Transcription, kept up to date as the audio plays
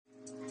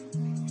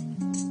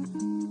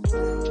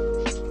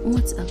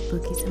What's up,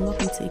 bookies, and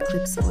welcome to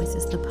Eclipse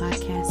Voices, the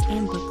podcast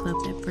and book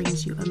club that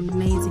brings you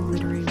amazing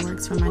literary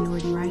works from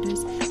minority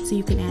writers so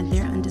you can add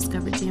their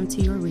undiscovered gem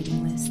to your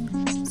reading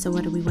list. So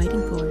what are we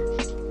waiting for?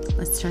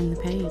 Let's turn the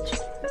page.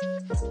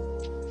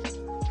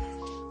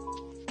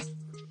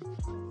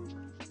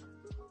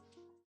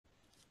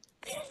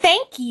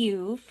 Thank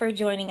you for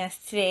joining us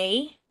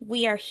today.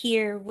 We are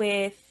here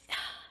with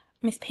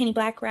Miss Penny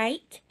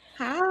Blackwrite,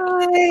 Hi.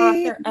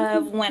 author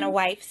of When a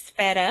Wife's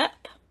Fed Up.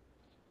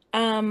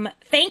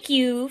 Thank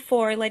you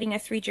for letting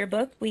us read your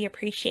book. We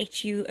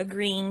appreciate you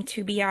agreeing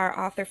to be our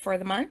author for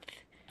the month.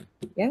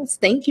 Yes,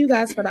 thank you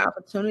guys for the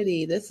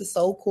opportunity. This is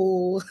so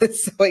cool.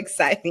 It's so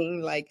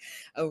exciting, like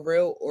a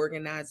real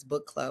organized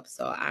book club.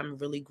 So I'm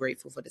really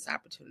grateful for this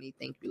opportunity.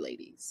 Thank you,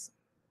 ladies.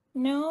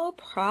 No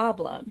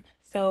problem.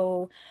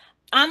 So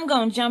I'm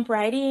going to jump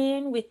right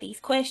in with these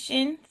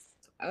questions.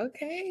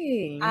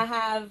 Okay. I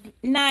have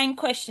 9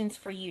 questions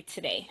for you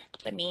today.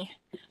 Let me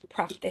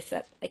prop this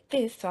up like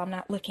this so I'm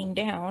not looking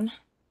down.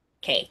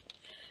 Okay.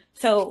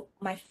 So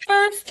my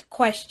first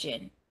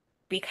question,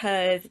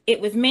 because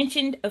it was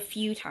mentioned a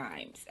few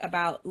times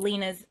about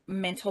Lena's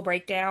mental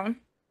breakdown.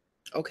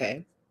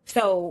 Okay.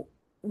 So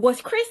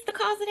was Chris the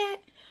cause of that?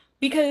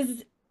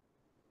 Because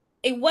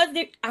it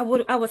wasn't, I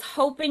was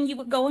hoping you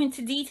would go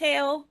into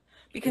detail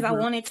because I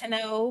wanted to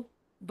know,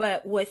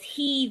 but was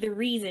he the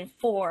reason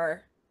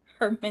for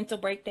her mental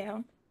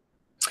breakdown?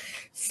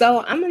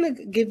 So I'm going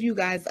to give you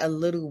guys a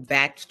little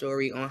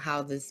backstory on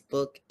how this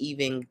book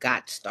even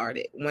got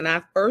started. When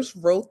I first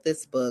wrote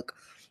this book,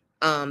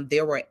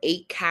 there were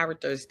 8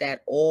 characters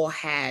that all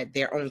had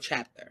their own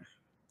chapter.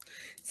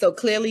 So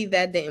clearly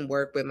that didn't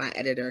work with my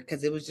editor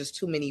because it was just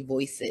too many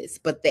voices.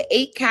 But the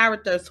 8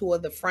 characters who are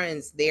the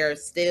friends, they're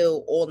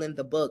still all in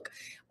the book.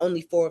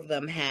 Only 4 of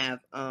them have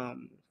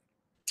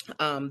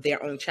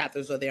their own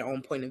chapters or their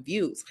own point of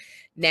views.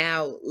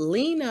 Now,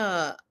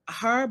 Lena,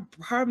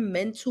 her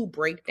mental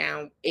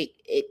breakdown,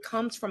 it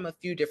comes from a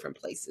few different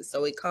places.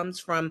 So it comes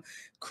from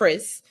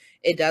Chris.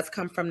 It does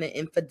come from the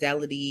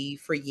infidelity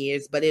for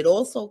years, but it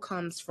also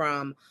comes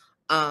from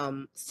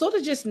sort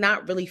of just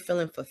not really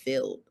feeling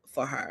fulfilled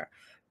for her.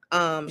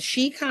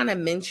 She kind of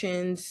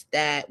mentions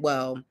that,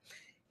 well,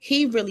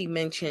 he really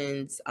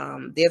mentions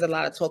there's a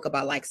lot of talk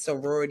about like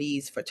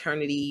sororities,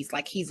 fraternities,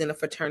 like he's in a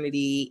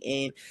fraternity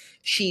and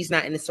she's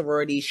not in a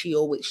sorority. She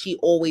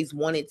always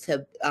wanted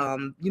to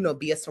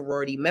be a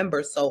sorority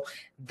member. So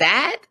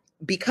that,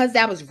 because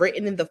that was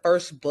written in the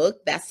first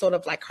book, that's sort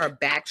of like her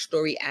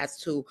backstory as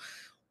to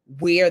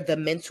where the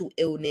mental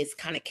illness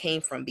kind of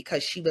came from,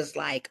 because she was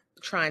like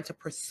trying to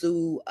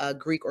pursue a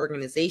Greek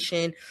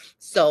organization.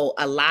 So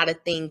a lot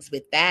of things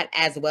with that,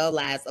 as well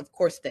as, of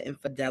course, the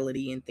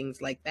infidelity and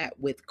things like that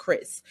with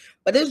Chris.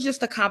 But it was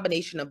just a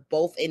combination of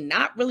both and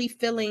not really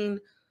feeling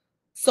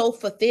so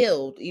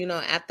fulfilled,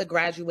 after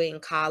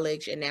graduating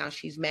college, and now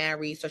she's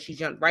married. So she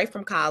jumped right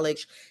from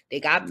college. They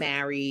got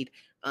married.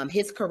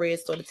 His career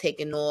is sort of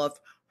taking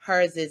off.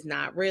 Hers is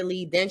not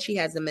really. Then she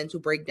has a mental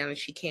breakdown and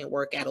she can't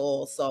work at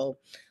all. So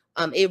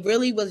it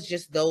really was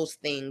just those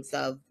things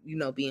of,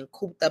 being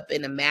cooped up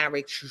in a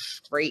marriage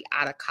straight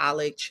out of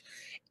college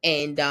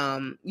and,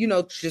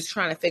 just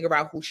trying to figure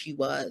out who she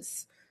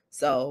was.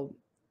 So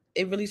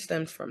it really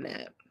stems from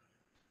that.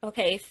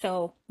 Okay,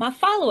 so my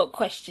follow-up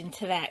question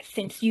to that,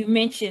 since you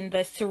mentioned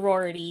the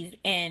sororities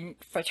and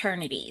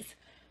fraternities.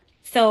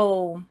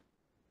 So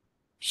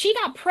she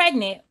got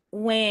pregnant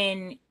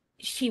when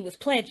she was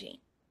pledging.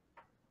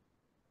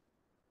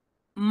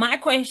 My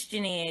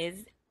question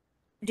is,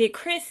 did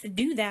Chris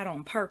do that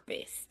on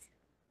purpose?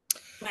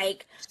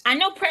 Like, I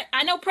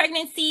know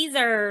pregnancies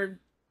are,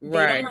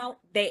 Right.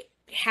 they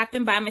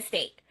happen by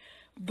mistake.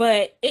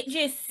 But it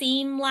just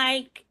seemed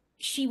like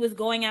she was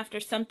going after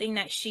something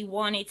that she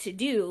wanted to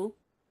do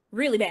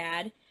really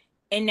bad,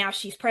 and now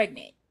she's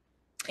pregnant.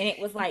 And it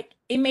was like,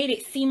 it made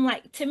it seem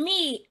like, to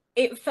me,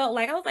 it felt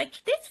like, I was like,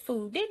 this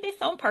fool did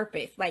this on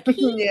purpose. Like,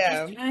 he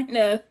Yeah. is trying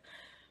to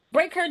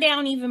break her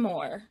down even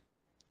more.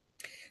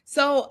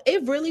 So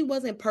it really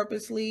wasn't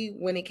purposely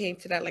when it came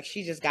to that. Like,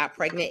 she just got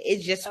pregnant. It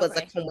just was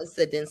a Okay.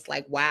 coincidence,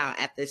 like, wow,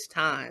 at this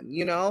time.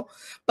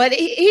 But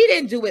he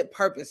didn't do it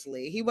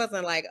purposely. He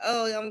wasn't like,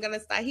 oh, I'm going to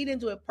stop. He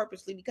didn't do it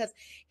purposely because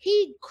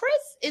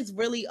Chris is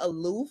really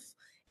aloof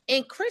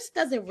and Chris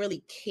doesn't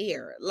really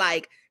care.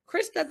 Like,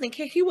 Chris doesn't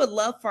care. He would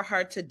love for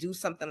her to do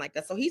something like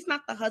that. So he's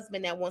not the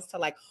husband that wants to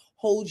like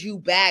hold you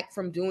back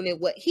from doing it.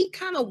 What he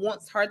kind of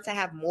wants her to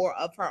have more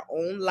of her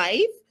own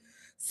life.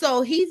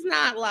 So he's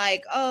not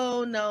like,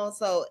 oh no.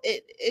 So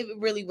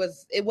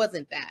it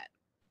wasn't that.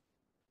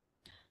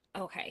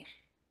 Okay.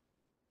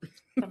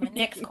 So my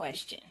next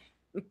question.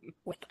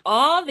 With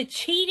all the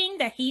cheating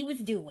that he was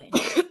doing,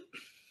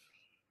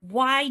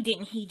 why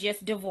didn't he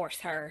just divorce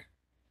her?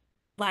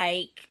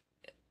 Like,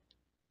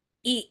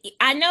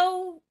 I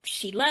know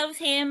she loves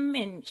him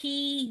and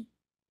he,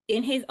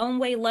 in his own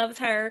way, loves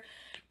her.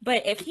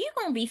 But if you're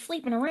going to be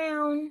sleeping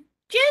around,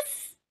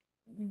 just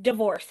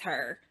divorce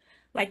her.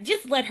 Like,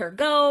 just let her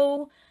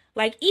go.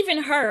 Like,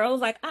 even her, I was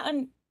like,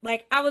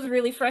 I was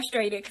really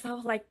frustrated because I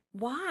was like,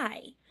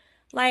 why?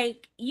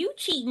 Like, you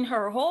cheating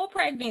her whole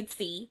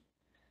pregnancy,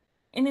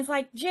 and it's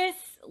like, just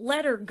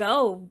let her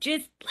go.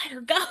 Just let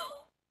her go.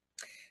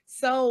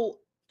 So,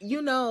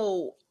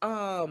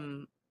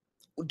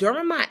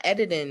 during my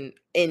editing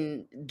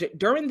and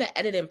during the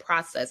editing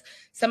process,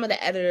 some of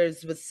the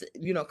editors was,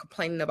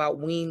 complaining about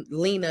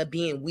Lena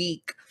being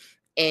weak.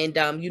 And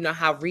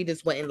how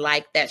readers wouldn't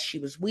like that she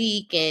was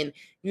weak, and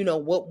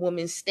what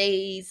woman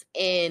stays.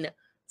 And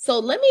so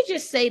let me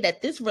just say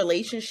that this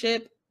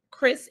relationship,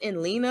 Chris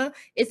and Lena,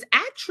 is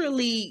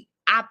actually,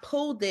 I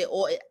pulled it,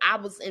 or I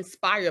was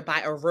inspired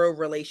by a real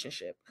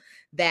relationship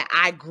that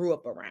I grew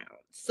up around.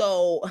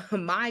 So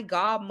my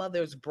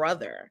godmother's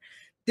brother,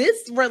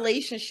 this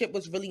relationship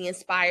was really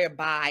inspired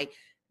by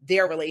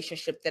their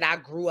relationship that I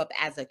grew up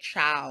as a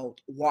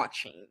child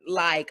watching.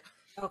 Like,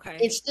 Okay.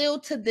 and still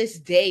to this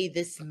day,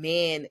 this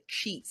man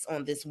cheats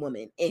on this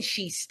woman and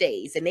she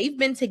stays. And they've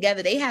been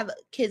together. They have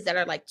kids that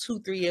are like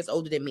 2-3 years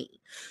older than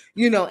me,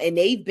 and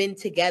they've been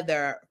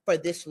together for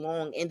this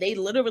long, and they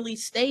literally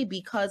stay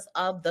because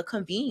of the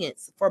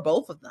convenience for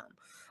both of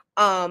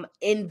them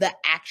in the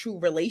actual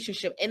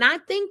relationship. And I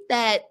think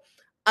that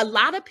a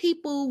lot of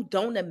people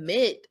don't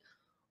admit,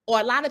 or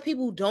a lot of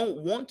people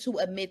don't want to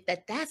admit,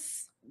 that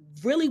that's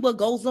really what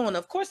goes on.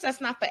 Of course, that's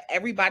not for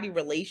everybody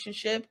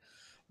relationship,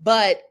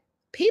 but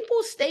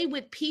people stay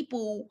with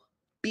people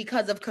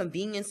because of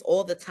convenience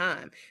all the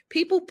time.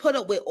 People put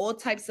up with all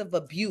types of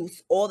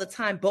abuse all the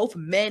time, both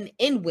men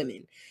and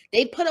women.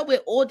 They put up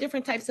with all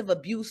different types of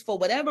abuse for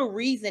whatever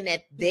reason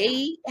that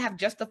they have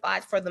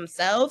justified for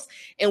themselves.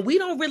 And we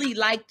don't really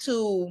like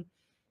to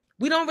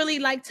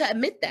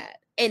admit that.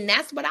 And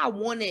that's what I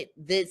wanted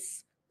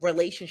this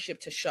relationship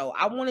to show.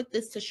 I wanted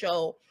this to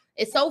show.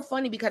 It's so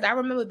funny because I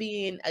remember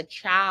being a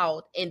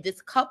child, and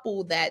this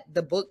couple that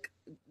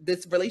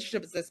this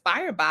relationship is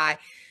inspired by,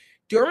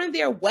 during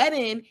their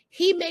wedding,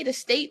 he made a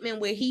statement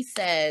where he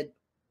said,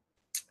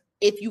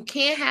 if you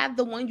can't have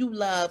the one you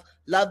love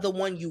the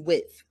one you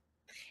with.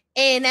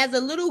 And as a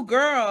little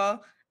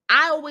girl,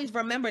 I always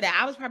remember that.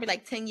 I was probably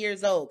like 10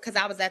 years old because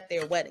I was at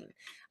their wedding.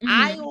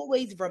 I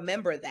always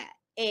remember that.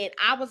 And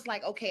I was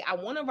like, okay, I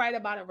want to write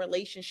about a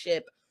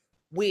relationship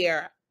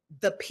where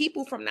the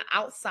people from the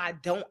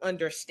outside don't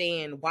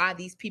understand why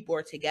these people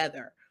are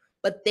together,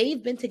 but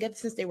they've been together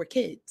since they were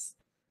kids.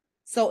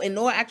 So in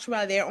all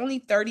actuality, they're only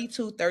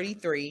 32,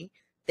 33.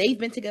 They've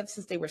been together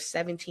since they were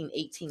 17,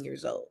 18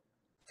 years old.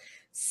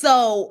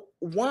 So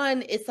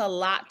one, it's a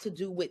lot to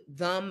do with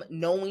them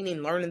knowing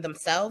and learning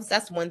themselves.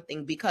 That's one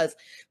thing, because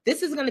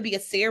this is going to be a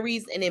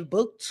series. And in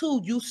book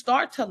 2, you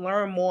start to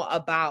learn more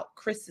about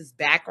Chris's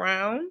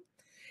background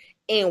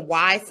and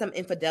why some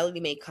infidelity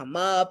may come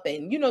up,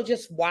 and,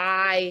 just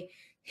why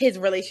his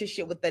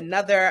relationship with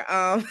another,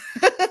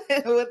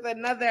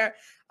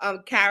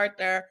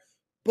 character.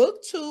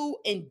 Book 2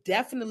 and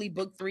definitely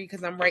book 3,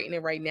 because I'm writing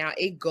it right now,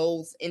 it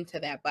goes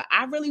into that. But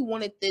I really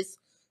wanted this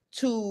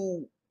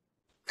to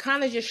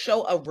kind of just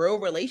show a real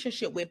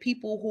relationship with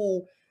people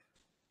who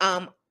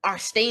are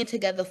staying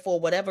together for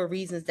whatever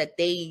reasons that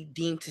they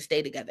deem to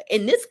stay together.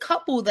 And this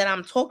couple that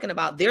I'm talking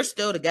about, they're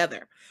still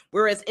together,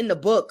 whereas in the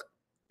book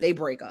they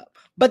break up.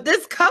 But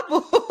this couple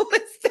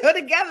is still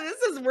together.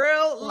 This is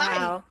real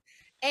life.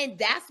 And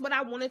that's what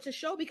I wanted to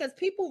show, because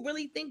people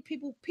really think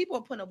people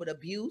are putting up with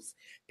abuse.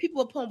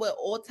 People are putting up with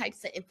all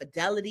types of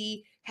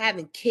infidelity,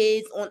 having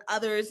kids on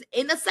others,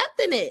 and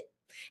accepting it.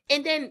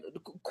 And then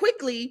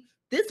quickly,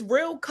 this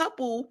real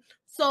couple,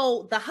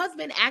 so the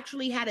husband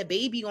actually had a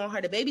baby on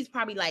her. The baby's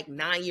probably like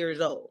 9 years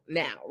old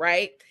now,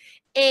 right?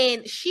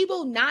 And she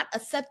will not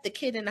accept the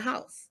kid in the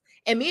house.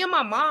 And me and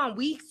my mom,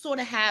 we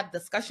sort of have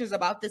discussions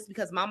about this,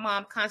 because my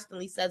mom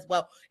constantly says,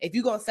 well, if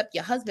you're going to accept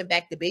your husband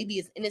back, the baby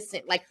is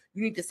innocent. Like,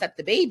 you need to accept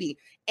the baby.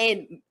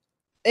 And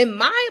in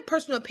my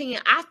personal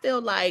opinion, I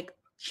feel like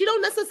she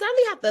don't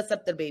necessarily have to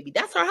accept the baby.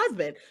 That's her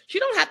husband. She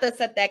don't have to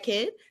accept that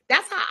kid.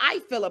 That's how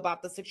I feel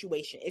about the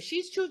situation. If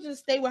she's choosing to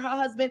stay with her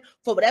husband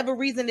for whatever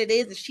reason it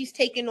is, if she's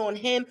taking on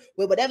him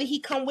with whatever he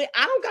come with,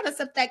 I don't got to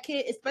accept that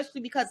kid,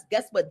 especially because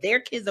guess what? Their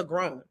kids are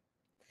grown.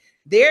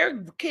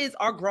 Their kids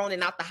are grown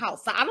and out the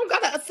house. So I don't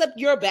got to accept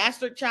your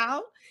bastard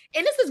child.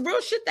 And this is real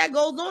shit that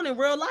goes on in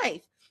real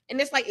life. And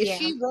it's like, is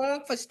she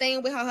wrong for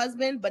staying with her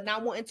husband but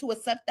not wanting to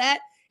accept that?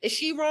 Is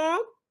she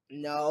wrong?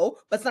 No,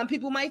 but some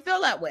people might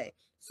feel that way.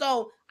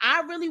 So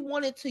I really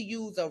wanted to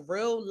use a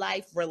real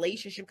life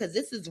relationship, because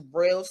this is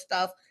real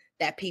stuff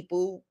that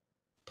people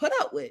put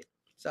up with.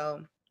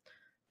 So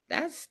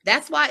that's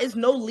why it's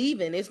no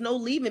leaving. It's no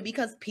leaving,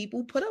 because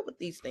people put up with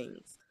these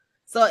things.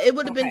 So it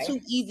would have been too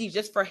easy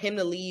just for him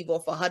to leave or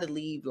for her to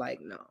leave. Like,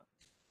 no.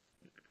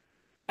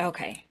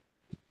 Okay.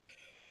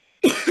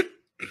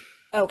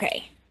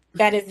 Okay.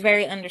 That is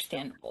very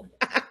understandable.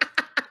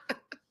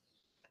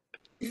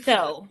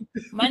 So,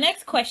 my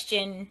next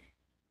question,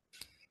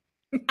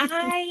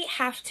 I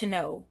have to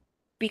know,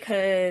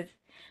 because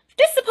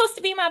this is supposed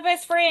to be my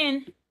best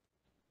friend.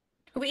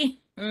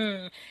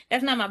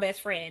 That's not my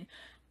best friend.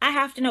 I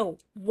have to know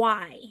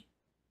why.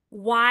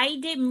 Why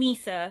did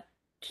Misa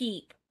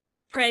keep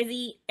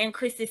Prezi and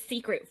Chris's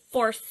secret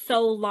for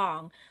so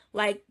long?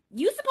 Like,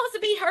 You supposed to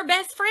be her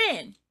best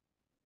friend.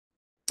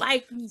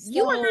 Like,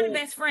 you are not a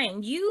best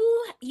friend.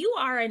 You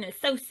are an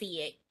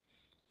associate.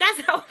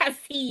 That's how I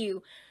see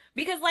you.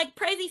 Because like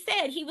Prezi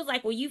said, he was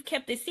like, well, you've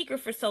kept this secret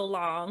for so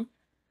long.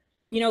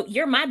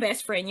 You're my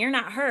best friend. You're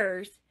not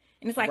hers.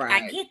 And it's like, I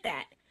Right. get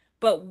that.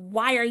 But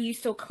why are you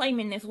still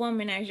claiming this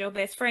woman as your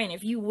best friend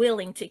if you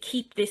willing to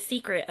keep this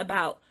secret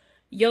about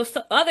your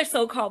other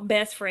so-called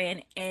best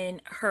friend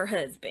and her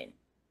husband?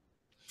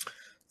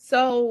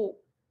 So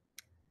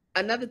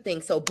another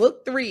thing. So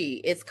book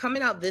 3 is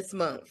coming out this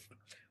month.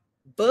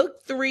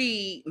 Book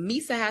 3,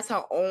 Misa has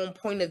her own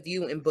point of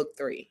view in book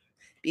 3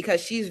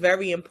 because she's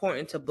very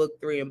important to book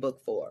 3 and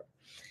book 4.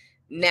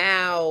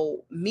 Now,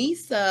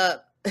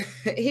 Misa,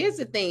 here's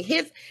the thing.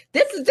 This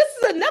is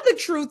another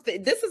truth.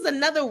 This is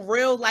another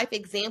real life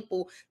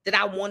example that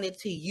I wanted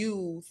to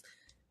use.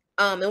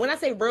 And when I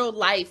say real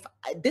life,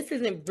 this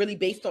isn't really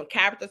based on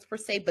characters per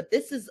se, but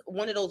this is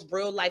one of those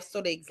real life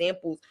sort of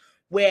examples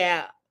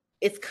where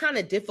it's kind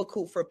of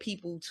difficult for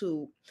people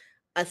to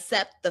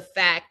accept the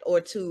fact or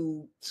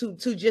to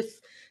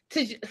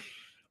the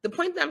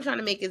point that I'm trying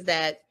to make is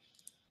that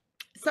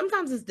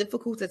sometimes it's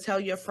difficult to tell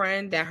your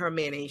friend that her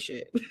man ain't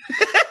shit.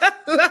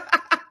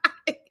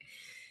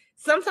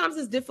 Sometimes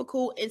it's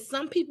difficult, and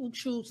some people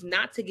choose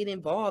not to get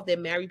involved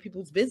in married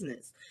people's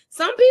business.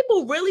 Some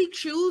people really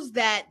choose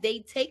that.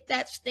 They take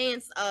that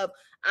stance of,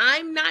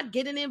 I'm not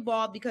getting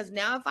involved because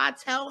now if I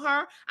tell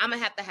her, I'm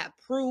going to have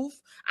proof.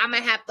 I'm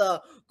going to have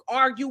to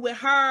argue with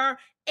her.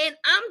 And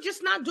I'm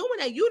just not doing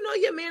that. You know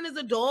your man is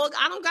a dog.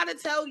 I don't got to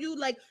tell you,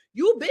 like,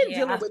 you've been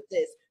dealing with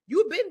this.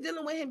 You've been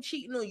dealing with him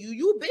cheating on you.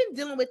 You've been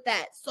dealing with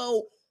that.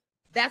 So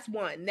that's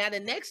one. Now, the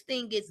next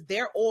thing is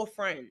they're all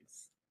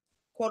friends.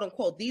 Quote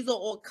unquote, these are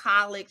all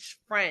college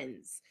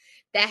friends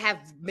that have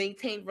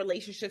maintained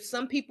relationships.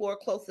 Some people are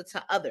closer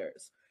to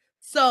others.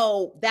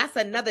 So that's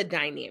another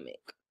dynamic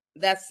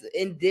that's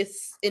in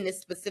this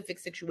specific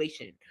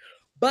situation.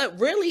 But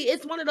really,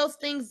 it's one of those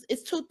things.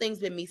 It's two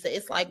things with Misa.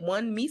 It's like,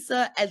 one,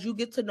 Misa, as you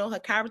get to know her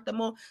character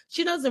more,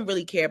 she doesn't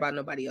really care about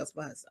nobody else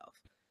but herself.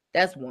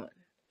 That's one.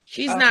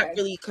 She's not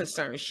really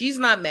concerned. She's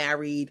not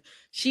married.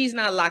 She's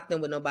not locked in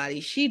with nobody.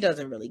 She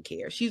doesn't really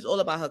care. She's all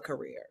about her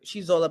career.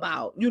 She's all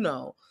about,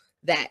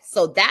 that.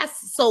 So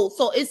that's so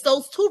it's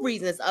those two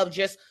reasons of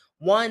just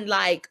one,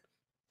 like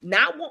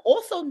not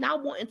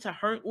wanting to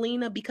hurt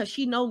Lena because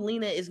she know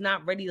Lena is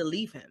not ready to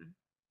leave him.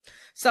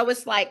 So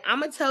it's like,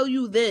 I'm gonna tell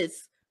you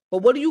this, but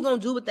what are you gonna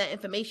do with that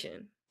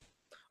information?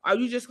 Are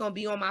you just gonna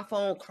be on my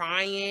phone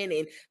crying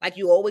and like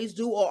you always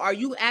do, or are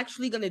you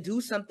actually gonna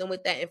do something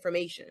with that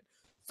information?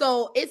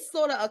 So it's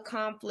sort of a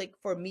conflict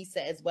for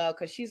Misa as well,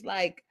 because she's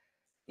like,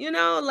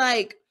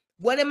 like,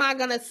 what am I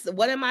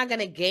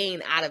gonna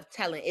gain out of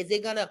telling? Is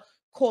it gonna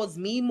cause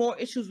me more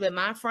issues with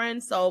my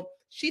friends? So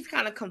she's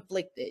kind of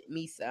conflicted,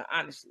 Misa,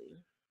 honestly.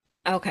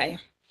 Okay.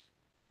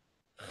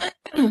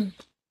 Ooh,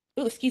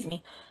 excuse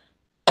me.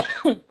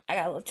 I got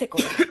a little tickle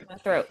in my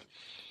throat.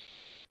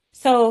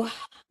 So,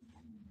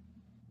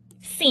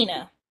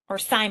 Cena or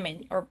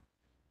Simon or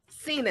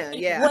Cena,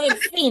 yeah. what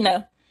is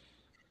Cena?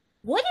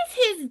 What is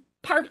his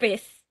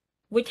purpose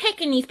with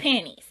taking these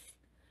panties?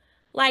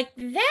 Like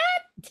that,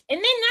 and then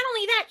not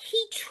only that,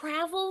 he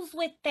travels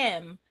with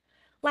them.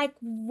 Like,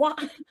 why?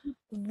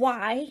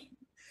 Why?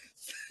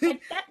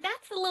 Like,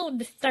 that's a little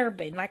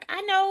disturbing. Like, I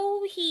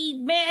know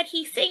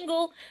he's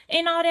single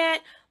and all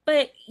that,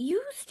 but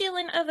you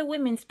stealing other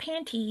women's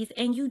panties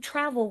and you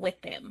travel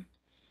with them.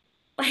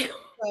 Like,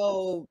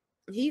 So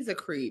he's a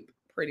creep,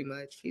 pretty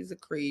much. He's a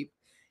creep.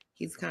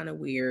 He's kind of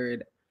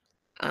weird.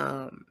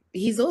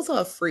 He's also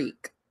a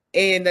freak.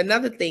 And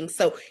another thing,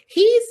 so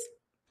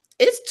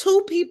it's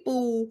two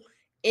people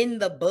in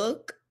the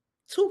book,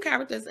 two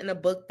characters in the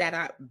book that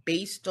are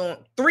based on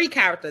three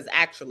characters,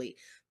 actually.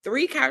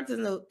 Three characters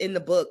in the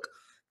book.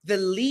 The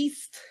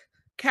least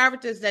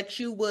characters that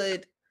you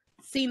would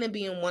Cena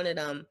being one of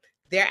them,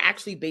 they're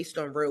actually based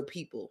on real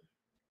people.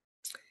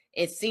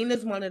 And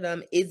Cena's one of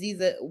them,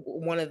 Izzy's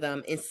one of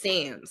them, and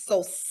Sam.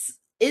 So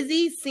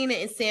Izzy, Cena,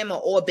 and Sam are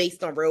all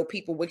based on real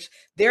people, which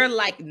they're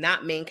like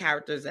not main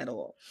characters at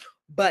all,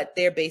 but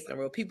they're based on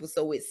real people.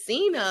 So with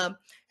Cena,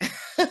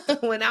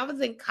 when I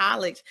was in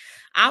college,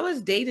 I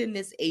was dating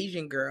this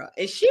Asian girl,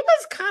 and she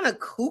was kind of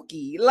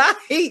kooky.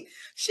 Like,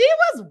 she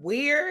was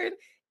weird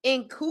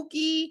and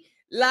kooky.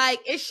 Like,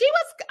 and she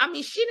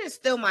didn't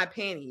steal my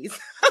panties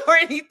or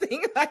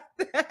anything like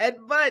that,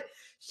 but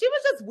she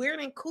was just weird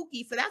and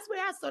kooky. So that's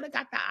where I sort of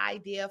got the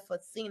idea for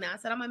Cena. I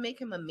said, I'm gonna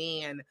make him a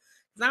man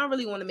because I don't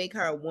really want to make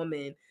her a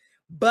woman.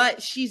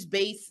 But she's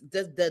based,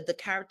 the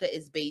character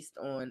is based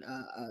on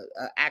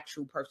a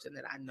actual person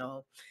that I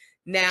know.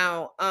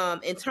 Now,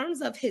 in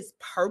terms of his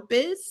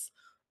purpose,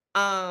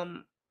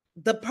 so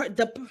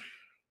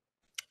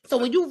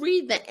when you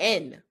read the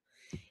end,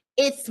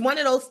 it's one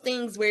of those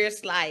things where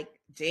it's like,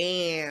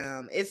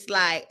 damn, it's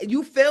like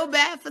you feel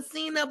bad for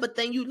Cena, but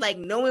then you like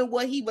knowing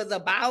what he was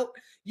about,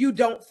 you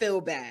don't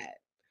feel bad.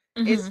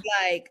 It's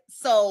like,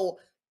 so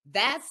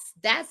that's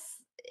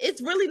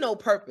it's really no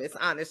purpose,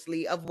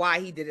 honestly, of why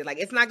he did it. Like,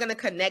 it's not gonna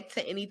connect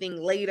to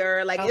anything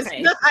later. Like,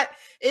 Okay.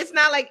 it's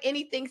not like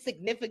anything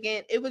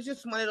significant. It was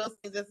just one of those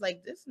things that's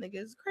like, this nigga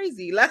is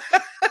crazy. Like,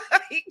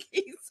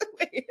 he's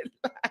weird.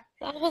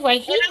 I was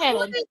like, And I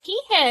wanted he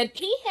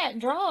had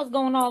draws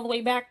going all the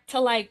way back to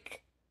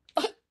like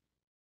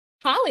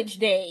college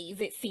days,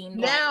 it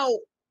seemed like. now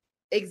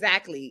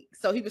exactly.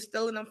 So he was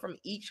stealing them from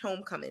each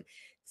homecoming.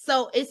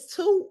 So it's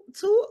two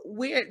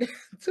weird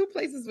two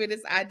places where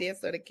this idea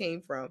sort of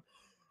came from.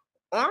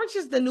 Orange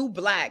is the new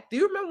black. Do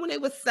you remember when they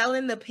were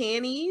selling the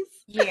panties?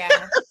 Yeah.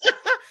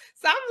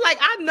 So I'm like,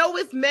 I know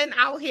it's men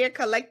out here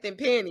collecting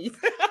panties.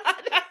 That's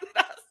what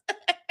I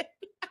said.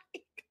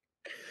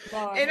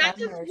 Lord And I have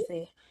just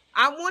mercy.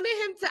 I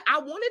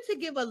wanted to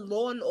give a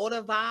Law and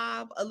Order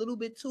vibe a little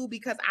bit too,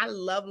 because I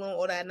love Law and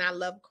Order and I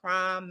love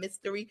crime,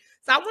 mystery.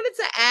 So I wanted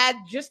to add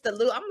just a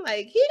little. I'm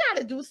like, he got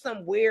to do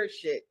some weird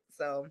shit.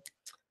 So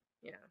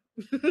yeah.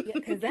 Yeah,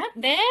 because that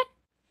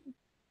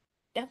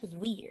was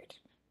weird.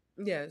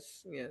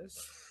 Yes. That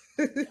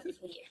was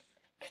weird.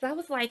 Because I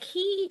was like,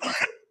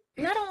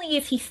 not only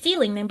is he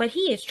stealing them, but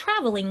he is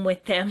traveling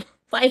with them.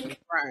 Like,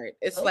 Right.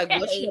 It's like,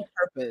 what's okay. your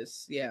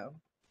purpose? Yeah.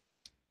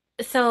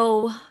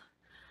 So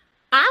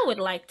I would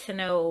like to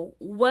know,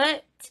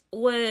 what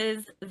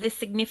was the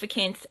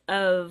significance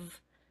of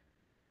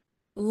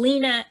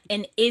Lena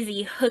and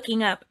Izzy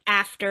hooking up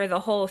after the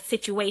whole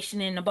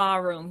situation in the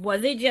ballroom?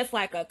 Was it just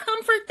like a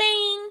comfort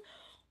thing?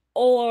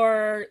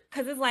 Or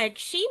because it's like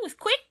she was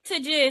quick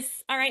to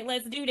just, all right,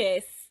 let's do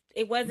this.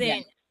 It Yeah.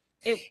 wasn't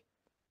it.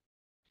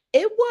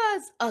 It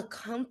was a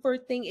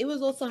comfort thing. It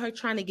was also her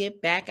trying to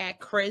get back at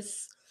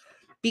Chris,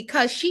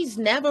 because she's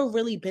never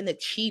really been a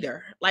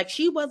cheater. Like,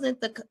 she wasn't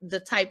the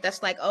type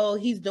that's like, oh,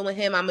 he's doing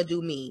him, I'm gonna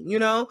do me, you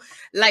know?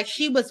 Like,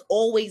 she was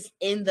always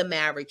in the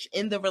marriage,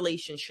 in the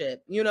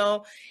relationship, you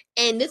know?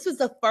 And this was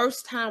the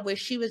first time where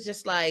she was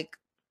just like,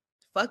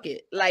 fuck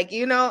it. Like,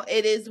 you know,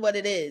 it is what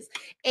it is.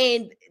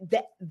 And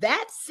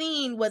that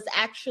scene was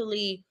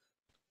actually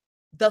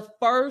the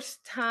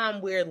first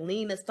time where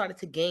Lena started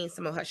to gain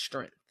some of her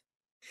strength,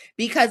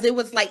 because it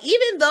was like,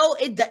 even though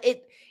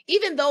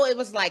it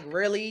was like,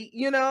 really,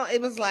 you know,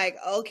 it was like,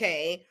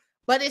 okay,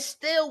 but it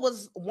still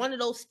was one of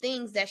those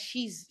things that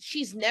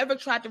she's never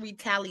tried to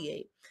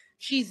retaliate.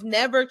 She's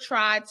never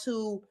tried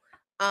to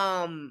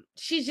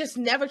she's just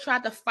never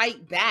tried to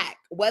fight back,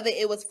 whether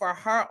it was for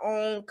her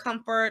own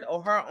comfort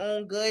or her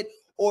own good,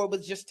 or it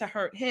was just to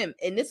hurt him.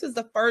 And this is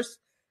the first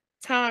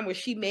time where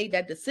she made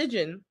that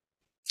decision.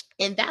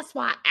 And that's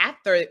why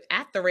after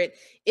it,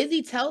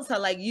 Izzy tells her,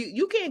 like,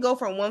 you can't go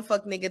from one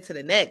fuck nigga to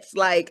the next.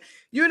 Like,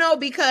 you know,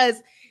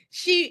 because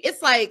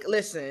it's like,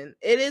 listen,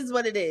 it is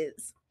what it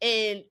is.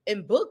 And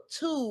in book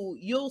 2,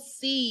 you'll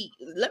see,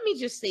 let me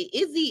just say,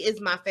 Izzy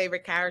is my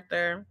favorite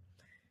character.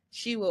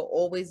 She will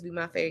always be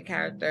my favorite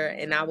character.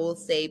 And I will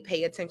say,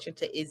 pay attention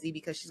to Izzy,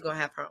 because she's gonna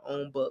have her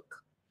own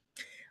book.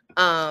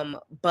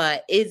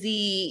 But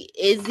Izzy,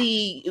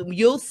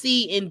 you'll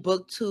see in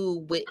book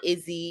 2 with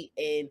Izzy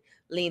and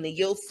Lena,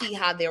 you'll see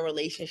how their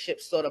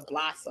relationship sort of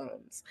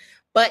blossoms.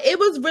 But it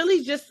was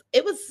really just,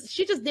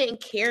 she just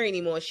didn't care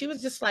anymore. She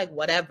was just like,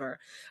 whatever.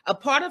 A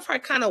part of her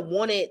kind of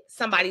wanted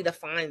somebody to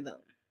find them.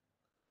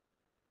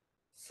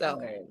 So,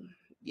 Okay.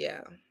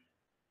 yeah.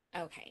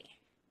 Okay.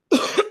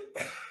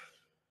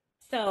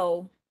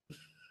 So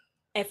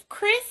if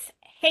Chris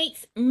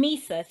hates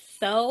Misa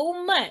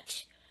so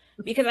much,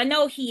 because I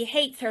know he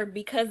hates her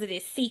because of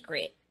this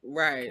secret,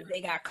 Right.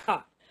 they got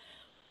caught.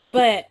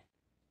 But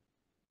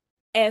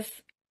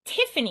if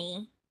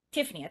Tiffany,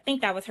 I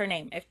think that was her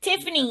name. If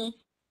Tiffany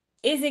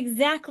is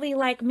exactly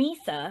like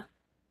Misa,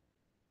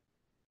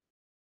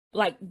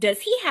 like, does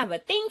he have a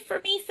thing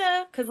for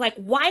Misa? Because, like,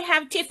 why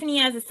have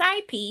Tiffany as a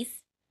side piece?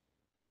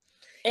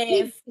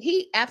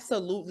 He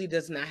absolutely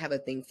does not have a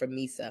thing for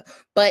Misa.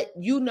 But,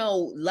 you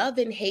know, love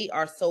and hate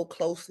are so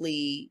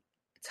closely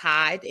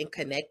tied and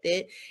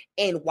connected.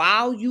 And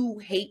while you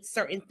hate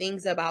certain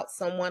things about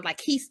someone,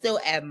 like, he still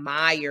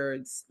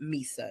admires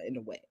Misa in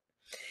a way.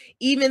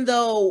 Even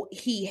though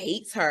he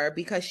hates her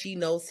because she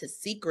knows his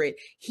secret,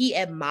 he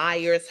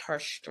admires her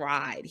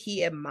stride.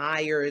 He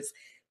admires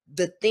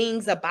the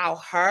things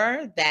about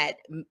her that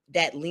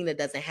Lena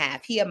doesn't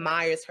have. He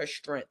admires her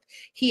strength.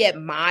 He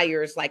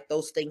admires like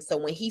those things. So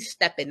when he's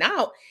stepping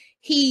out,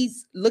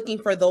 he's looking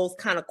for those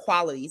kind of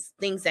qualities,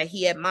 things that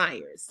he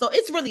admires. So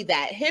it's really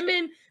that. Him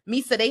and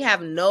Misa, they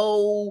have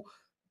no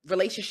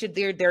relationship.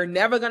 They're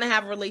never gonna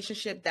have a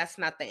relationship. That's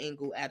not the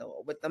angle at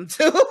all with them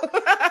two.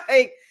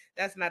 Like,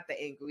 that's not the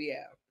angle.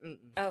 Yeah. Mm-mm.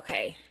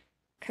 Okay.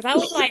 Because I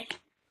was like,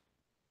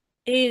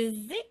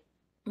 is it?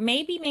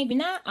 Maybe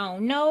not. I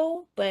don't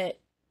know, but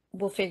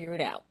we'll figure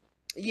it out.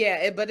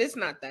 Yeah, but it's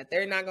not that.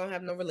 They're not gonna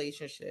have no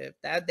relationship.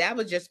 That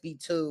would just be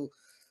too.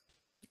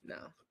 No.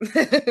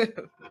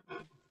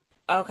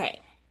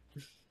 Okay.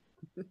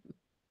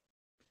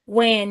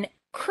 When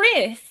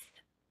Chris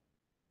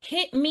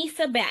hit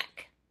Misa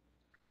back,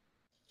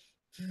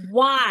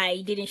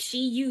 why didn't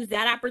she use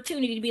that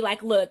opportunity to be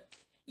like, look,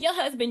 your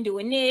husband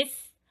doing this?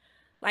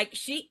 Like,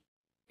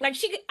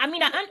 I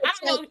mean, I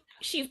don't know.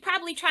 she's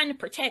probably trying to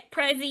protect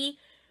Prezi,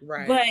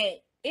 Right.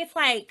 but it's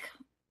like,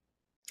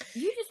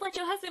 you just let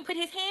your husband put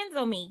his hands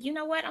on me. You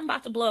know what? I'm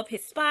about to blow up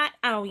his spot.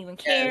 I don't even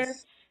care.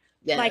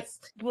 Yes. Like,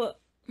 Yes.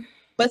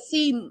 But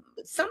see,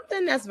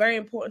 something that's very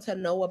important to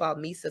know about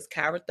Misa's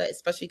character,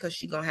 especially because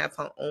she's going to have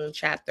her own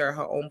chapter,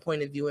 her own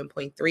point of view in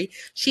point 3,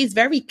 she's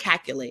very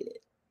calculated.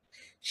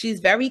 She's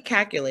very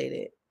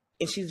calculated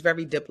and she's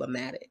very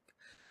diplomatic.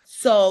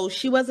 So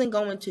she wasn't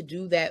going to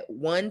do that,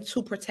 one,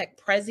 to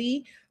protect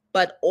Prezi,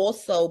 but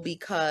also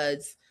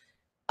because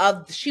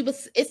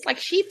it's like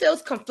she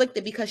feels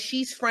conflicted because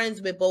she's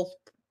friends with both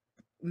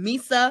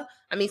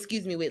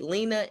with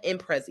Lena and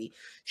Prezi.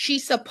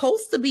 She's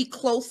supposed to be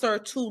closer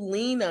to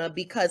Lena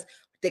because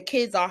the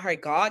kids are her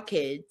god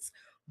kids,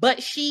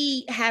 but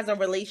she has a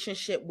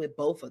relationship with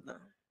both of them.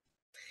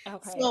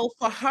 okay. So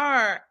for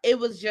her, it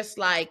was just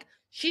like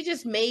she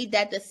just made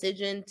that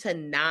decision to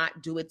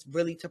not do it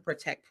really to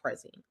protect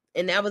Prezi.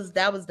 And that was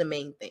the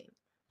main thing.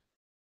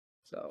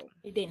 So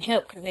It didn't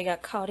help because they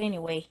got caught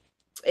anyway.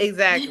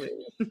 exactly.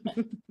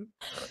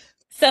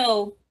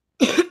 So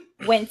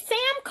when Sam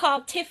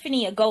called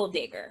Tiffany a gold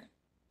digger,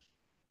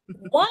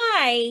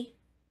 why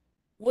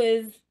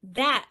was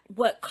that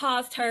what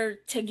caused her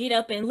to get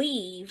up and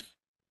leave?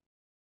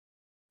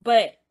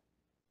 But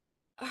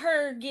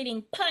her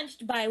getting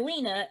punched by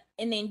Lena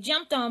and then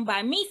jumped on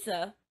by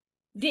Misa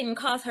didn't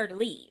cause her to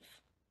leave.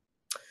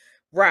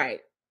 Right.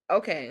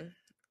 Okay.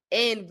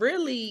 And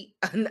really,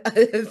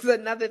 it's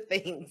another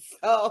thing.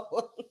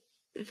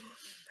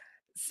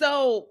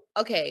 So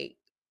okay,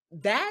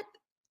 that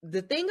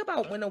the thing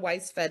about Winter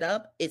White's Fed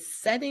Up is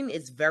setting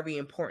is very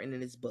important in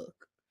this book.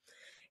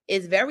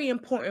 It's very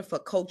important for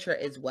culture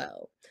as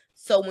well.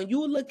 So when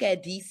you look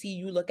at DC,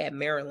 you look at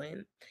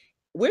Maryland.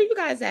 Where are you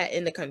guys at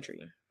in the country?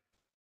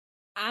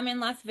 I'm in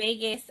Las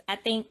Vegas. I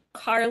think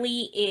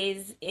Carly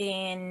is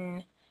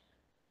in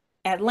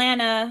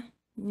Atlanta.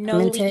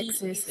 Noli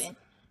Texas. is in,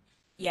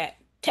 yeah,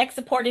 tech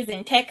support is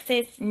in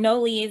Texas.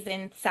 Noli is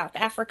in South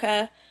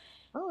Africa.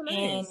 Oh,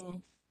 nice.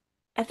 And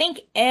I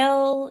think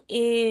L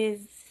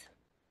is,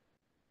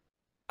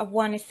 I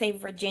want to say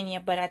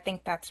Virginia, but I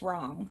think that's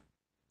wrong.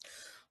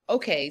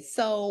 Okay,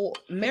 so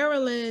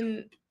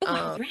Maryland, Oh,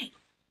 I was right.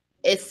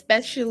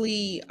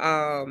 especially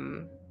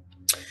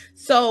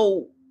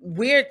so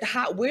where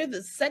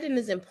the setting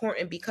is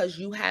important because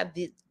you have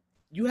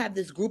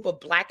this group of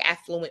Black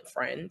affluent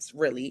friends,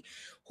 really,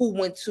 who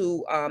went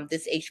to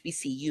this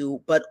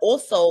HBCU, but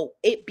also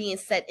it being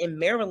set in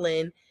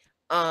Maryland,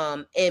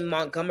 in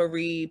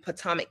Montgomery,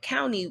 Potomac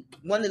County,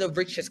 one of the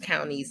richest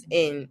counties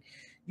in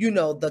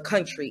the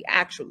country,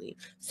 actually.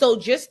 So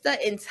just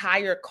the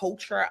entire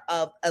culture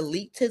of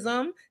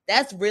elitism,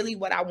 that's really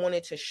what I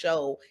wanted to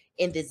show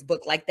in this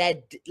book, like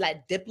that,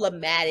 like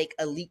diplomatic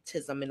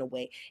elitism in a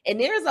way. And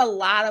there's a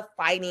lot of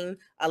fighting,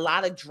 a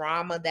lot of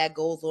drama that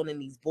goes on in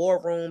these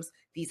boardrooms,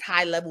 these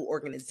high level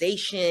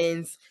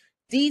organizations.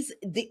 There's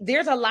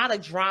a lot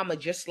of drama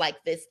just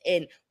like this.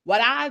 And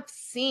what I've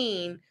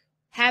seen,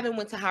 having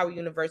went to Howard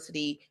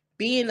University,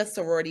 being a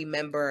sorority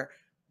member,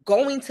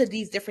 going to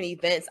these different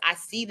events, I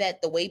see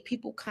that the way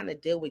people kind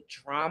of deal with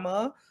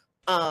drama,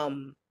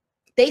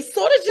 they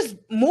sort of just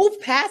move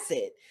past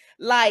it.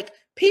 Like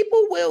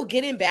people will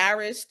get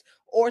embarrassed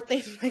or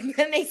things like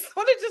that, and they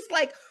sort of just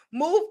like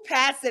move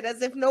past it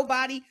as if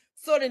nobody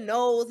sort of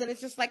knows, and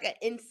it's just like an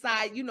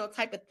inside,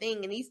 type of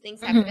thing. And these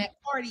things happen at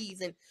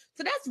parties, and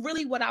so that's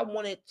really what I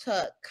wanted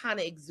to kind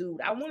of exude.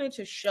 I wanted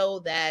to show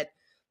that,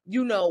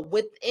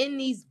 within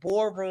these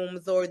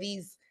boardrooms or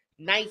these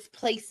nice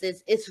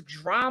places, it's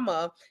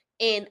drama,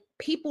 and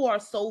people are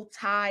so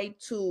tied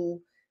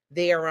to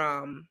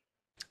their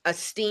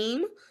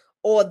esteem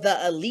or the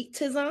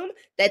elitism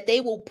that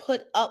they will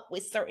put up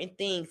with certain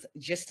things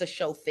just to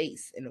show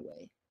face in a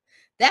way.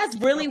 That's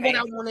really what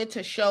I wanted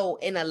to show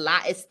in a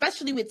lot,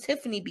 especially with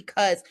Tiffany,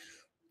 because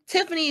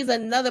Tiffany is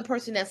another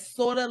person that's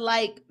sort of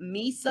like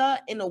Misa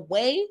in a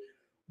way,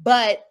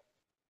 but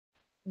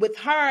with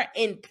her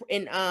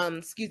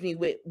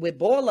with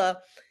Bola,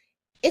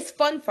 it's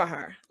fun for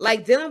her.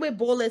 Like dealing with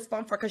Bola is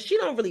fun for her because she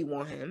don't really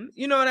want him.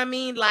 You know what I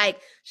mean?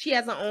 Like she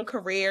has her own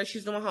career.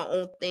 She's doing her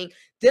own thing.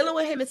 Dealing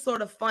with him is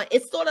sort of fun.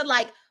 It's sort of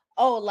like,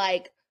 oh,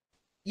 like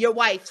your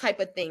wife type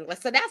of thing.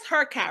 Like, so that's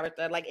her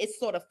character. Like it's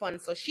sort of fun.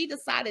 So she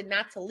decided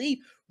not to leave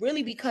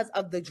really because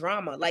of the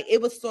drama. Like it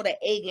was sort of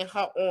egging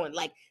her on,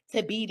 like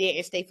to be there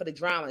and stay for the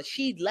drama.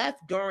 She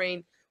left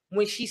during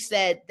when she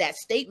said that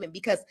statement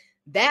because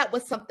that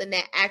was something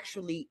that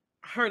actually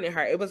hurting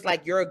her. It was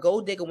like, you're a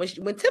gold digger when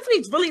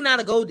Tiffany's really not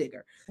a gold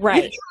digger. Right.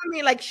 You know what I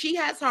mean? Like she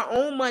has her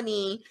own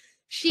money.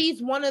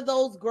 She's one of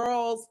those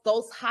girls,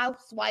 those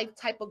housewife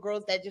type of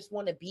girls that just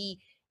want to be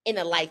in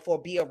a life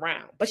or be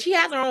around. But she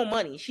has her own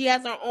money. She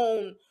has her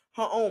own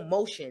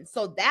motion.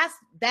 So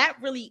that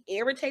really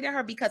irritated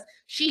her because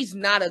she's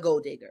not a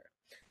gold digger.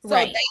 So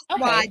Right.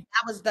 that's why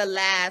that was the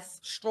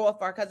last straw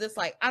for her, because it's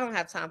like, I don't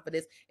have time for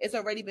this. It's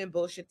already been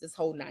bullshit this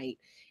whole night,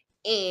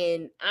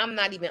 and I'm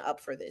not even up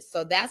for this.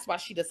 So that's why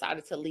she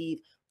decided to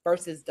leave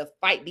versus the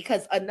fight.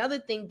 Because another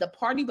thing, the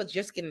party was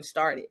just getting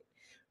started.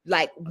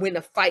 like when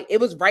the fight, it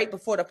was right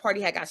before the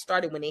party had got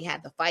started when they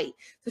had the fight.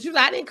 So she was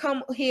like, I didn't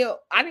come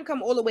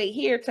all the way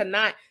here to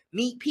not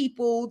meet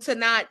people, to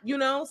not,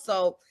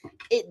 so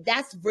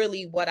that's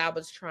really what I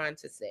was trying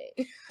to say.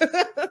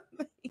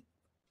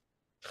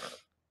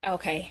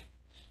 Okay.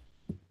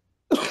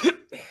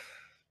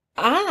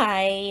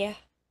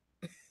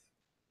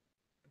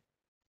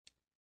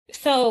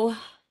 So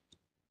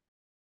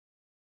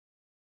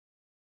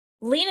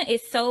Lena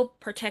is so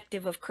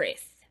protective of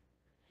Chris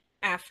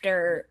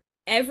after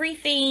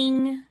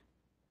everything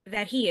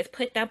that he has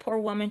put that poor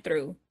woman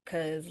through,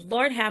 because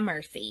Lord have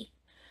mercy.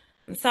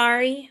 I'm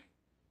sorry.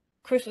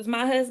 Chris was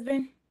my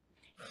husband.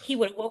 He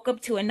would have woke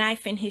up to a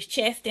knife in his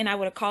chest and I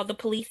would have called the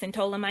police and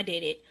told him I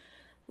did it.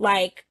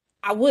 Like,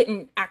 I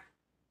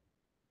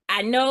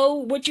know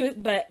what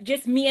but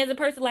just me as a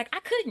person, like, I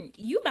couldn't.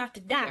 You about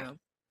to die. Yeah.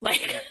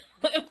 Like,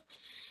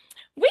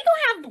 we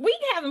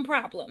having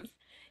problems.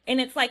 And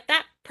it's like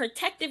that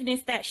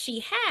protectiveness that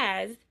she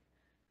has.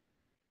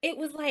 It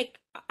was like,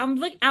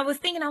 I was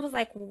thinking, I was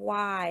like,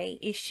 why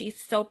is she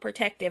so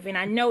protective? And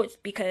I know it's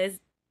because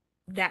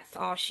that's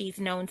all she's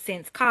known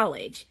since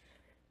college.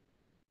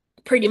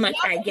 Pretty much,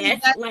 I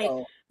guess. Like,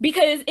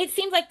 because it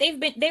seems like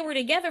they were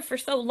together for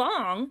so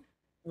long.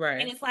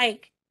 Right. And it's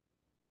like,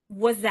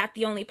 was that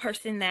the only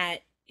person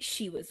that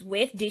she was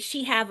with? Did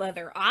she have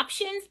other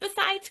options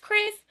besides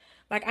Chris?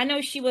 Like, I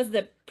know she was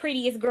the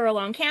prettiest girl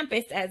on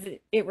campus, as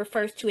it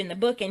refers to in the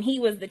book, and he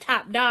was the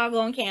top dog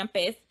on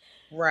campus.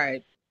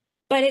 Right.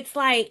 But it's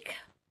like,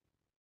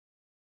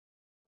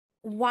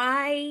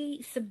 why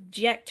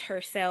subject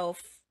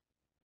herself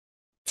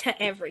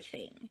to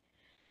everything?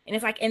 And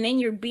it's like, and then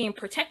you're being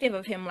protective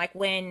of him. Like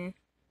when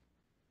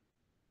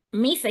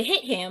Misa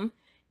hit him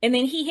and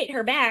then he hit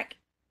her back,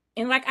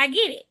 and like, I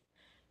get it.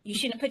 You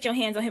shouldn't put your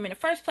hands on him in the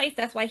first place.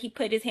 That's why he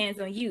put his hands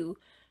on you.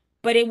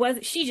 But it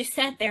wasn't, she just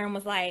sat there and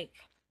was like,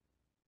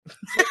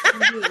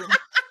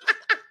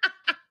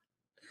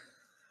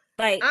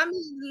 like, I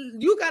mean,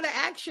 you got to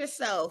ask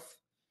yourself,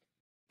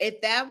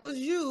 if that was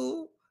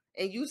you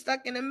and you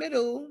stuck in the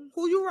middle,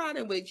 who you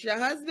riding with? Your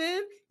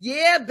husband?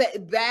 Yeah,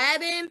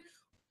 bad and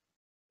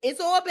it's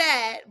all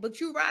bad, but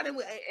you riding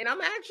with, and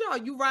I'm asking y'all,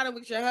 you riding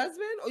with your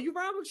husband or you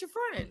riding with your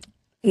friend?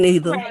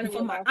 Neither. I'm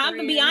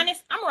gonna be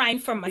honest, I'm riding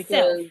for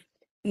myself.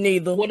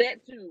 Neither. Well,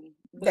 that too.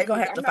 They're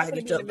gonna have to fight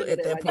each other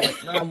at that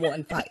point.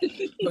 One fight.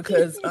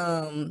 Because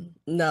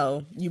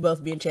no, you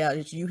both being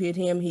childish. You hit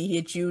him, he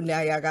hit you,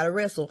 now y'all gotta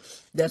wrestle.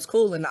 That's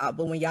cool and all.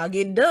 But when y'all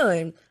get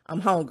done,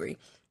 I'm hungry.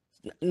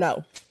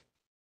 No.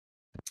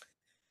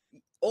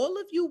 All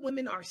of you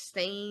women are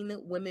sane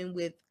women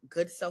with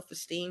good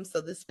self-esteem,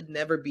 so this would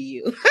never be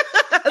you.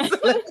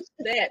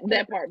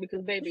 that part,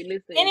 because baby,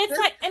 listen. And it's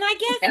like, and I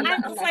guess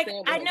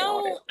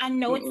I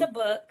know it's a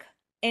book,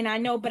 and I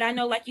know,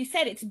 like you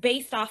said, it's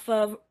based off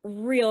of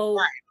real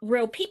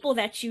people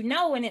that you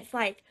know, and it's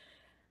like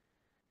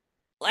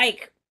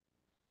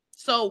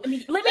so.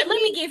 Let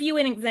me give you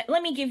an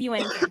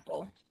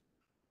example.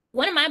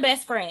 One of my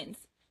best friends,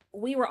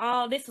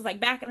 this was like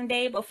back in the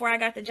day before I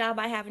got the job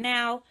I have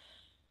now.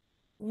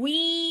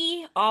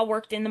 We all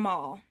worked in the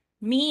mall.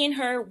 Me and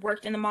her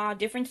worked in the mall,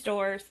 different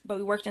stores, but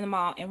we worked in the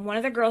mall. And one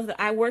of the girls that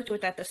I worked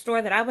with at the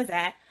store that I was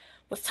at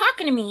was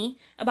talking to me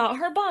about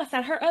her boss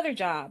at her other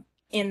job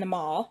in the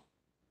mall.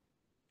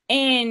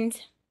 And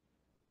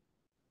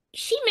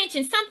she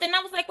mentioned something.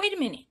 I was like, wait a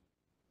minute.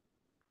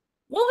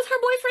 What was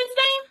her boyfriend's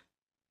name?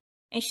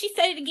 And she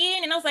said it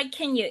again. And I was like,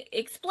 can you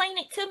explain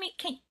it to me?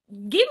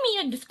 Give me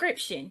a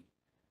description.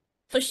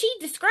 So she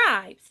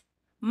describes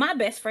my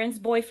best friend's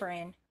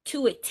boyfriend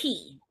to a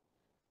T.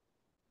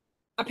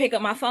 I pick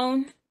up my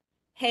phone.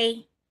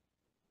 Hey,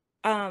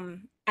 I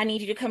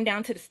need you to come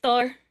down to the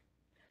store.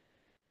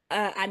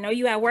 I know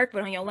you at work,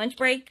 but on your lunch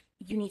break,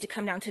 you need to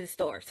come down to the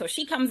store. So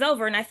she comes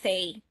over and I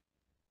say,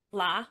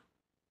 La,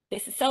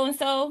 this is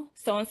so-and-so,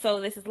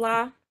 this is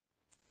La.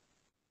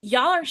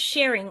 Y'all are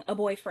sharing a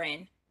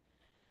boyfriend.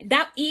 And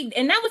that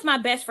was my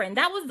best friend.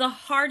 That was the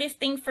hardest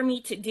thing for me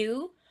to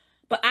do,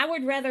 but I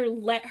would rather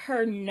let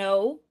her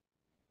know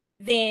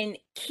than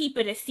keep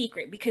it a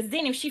secret, because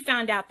then if she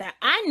found out that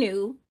I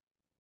knew,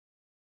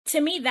 to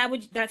me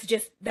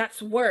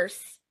that's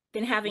worse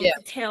than having to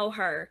tell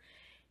her.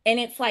 And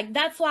it's like,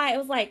 that's why it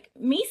was like,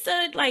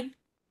 Misa,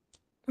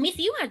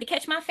 you had to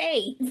catch my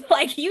fade.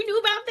 Like, you knew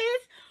about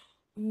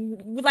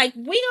this? Like,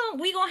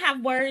 we gonna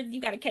have words. You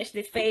got to catch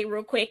this fade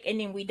real quick, and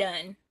then we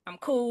done. I'm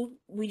cool.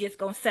 We just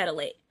gonna settle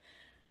it.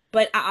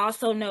 But I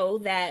also know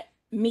that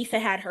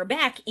Misa had her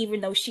back, even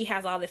though she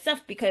has all this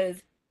stuff,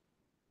 because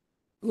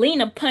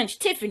Lena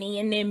punched Tiffany,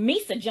 and then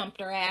Misa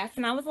jumped her ass,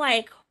 and I was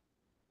like,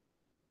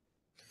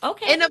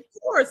 okay. And of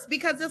course,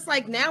 because it's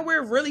like, now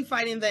we're really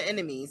fighting the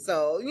enemy.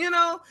 So,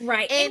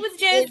 right. And it was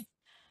just,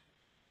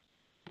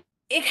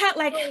 it had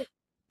like,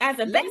 as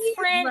a best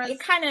friend, it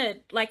kind of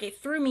like, it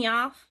threw me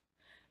off,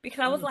 because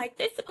I was like,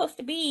 this is supposed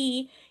to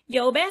be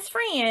your best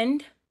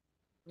friend.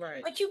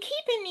 Right. But you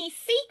keeping these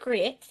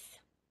secrets.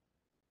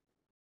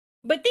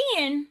 But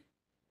then,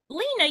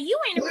 Lena, you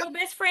ain't a real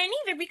best friend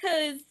either,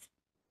 because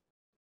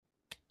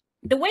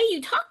the way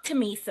you talk to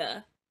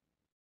Misa,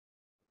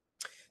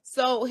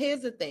 So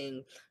here's the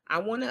thing. I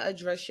want to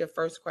address your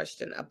first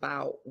question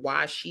about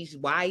why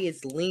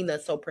is Lena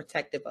so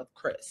protective of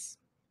Chris?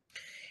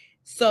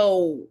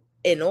 So,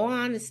 in all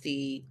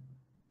honesty,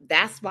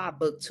 that's why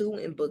book 2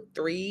 and book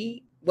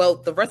 3, well,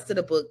 the rest of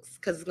the books,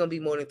 because it's going to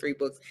be more than 3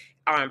 books,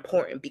 are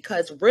important,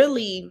 because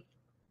really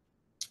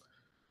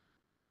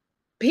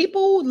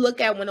people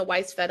look at When a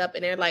Wife's Fed Up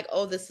and they're like,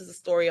 oh, this is a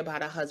story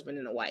about a husband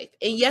and a wife.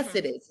 And yes,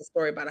 it is a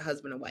story about a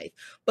husband and wife.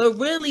 But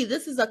really,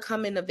 this is a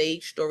coming of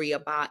age story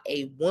about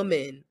a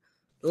woman,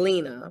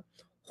 Lena,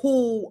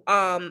 who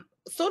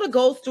sort of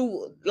goes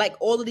through like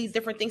all of these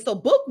different things. So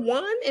book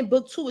 1 and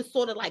book 2 is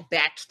sort of like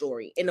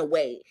backstory in a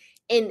way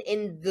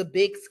in the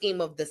big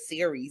scheme of the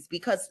series,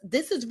 because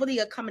this is really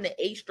a coming of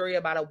age story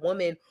about a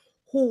woman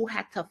who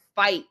had to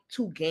fight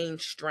to gain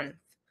strength.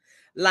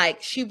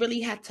 Like, she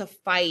really had to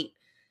fight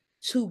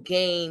to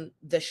gain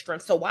the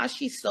strength. So why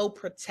she's so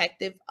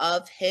protective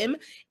of him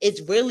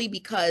is really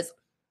because,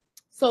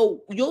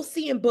 so you'll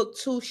see in book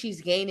 2,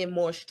 she's gaining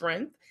more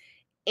strength,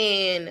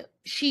 and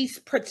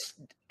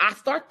I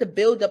start the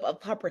buildup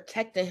of her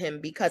protecting him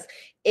because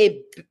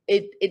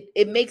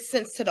it makes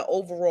sense to the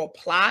overall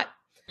plot.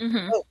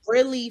 But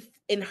really,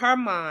 in her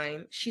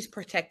mind, she's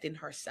protecting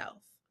herself.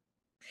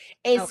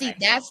 And see,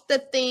 that's the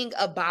thing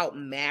about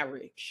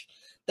marriage.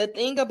 The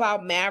thing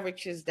about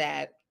marriage is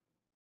that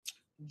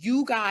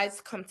you guys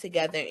come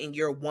together and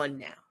you're one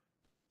now.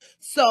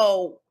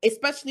 So,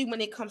 especially when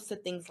it comes to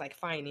things like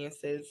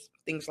finances,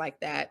 things like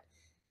that,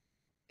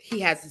 he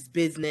has his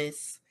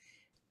business,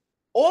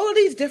 all of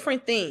these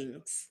different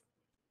things.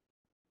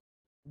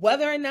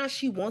 Whether or not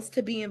she wants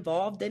to be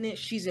involved in it,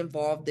 she's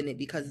involved in it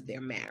because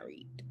they're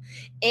married.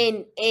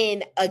 And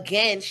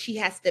again, she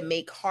has to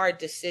make hard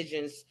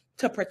decisions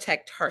to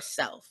protect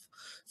herself.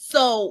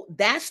 So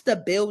that's the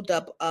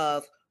buildup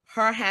of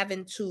her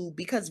having to,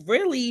 because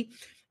really,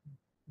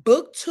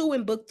 book 2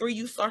 and book 3,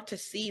 you start to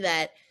see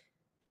that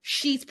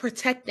she's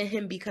protecting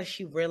him because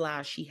she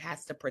realized she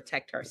has to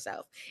protect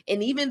herself.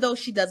 And even though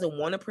she doesn't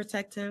want to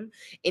protect him,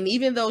 and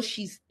even though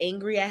she's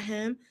angry at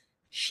him,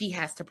 she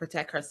has to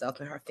protect herself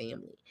and her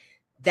family.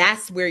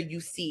 That's where you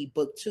see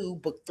book 2,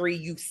 book 3,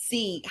 you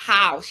see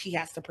how she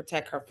has to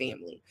protect her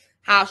family,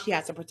 how she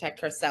has to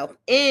protect herself.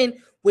 And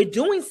with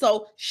doing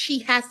so, she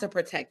has to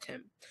protect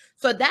him.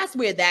 So that's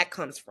where that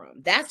comes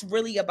from. That's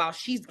really about,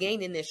 she's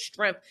gaining this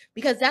strength,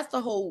 because that's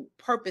the whole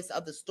purpose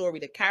of the story.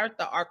 The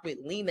character arc with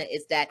Lena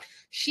is that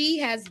she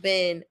has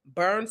been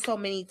burned so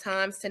many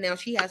times to now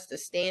she has to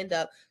stand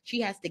up.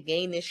 She has to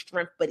gain this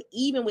strength. But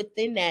even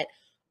within that,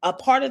 a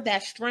part of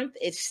that strength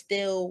is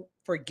still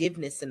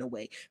forgiveness in a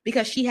way,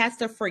 because she has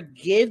to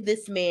forgive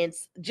this man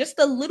just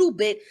a little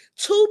bit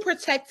to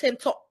protect him,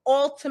 to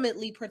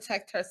ultimately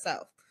protect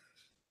herself.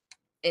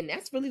 And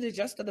that's really the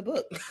gist of the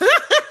book.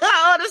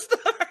 All the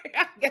story,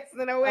 I guess,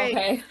 in a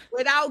way,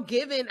 without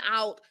giving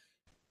out.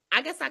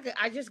 I guess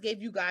I just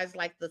gave you guys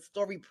like the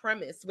story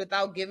premise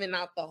without giving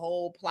out the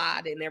whole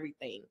plot and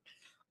everything.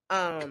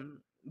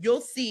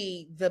 You'll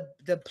see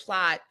the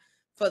plot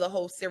for the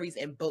whole series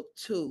in book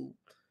 2.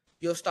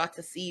 You'll start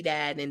to see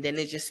that, and then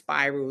it just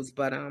spirals.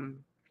 But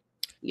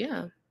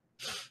yeah.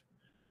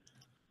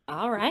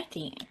 All right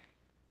then.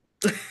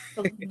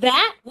 So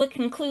that would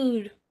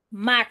conclude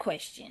my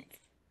questions.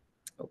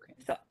 Okay.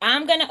 So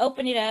I'm gonna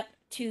open it up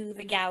to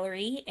the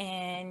gallery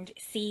and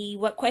see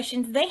what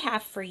questions they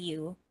have for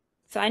you.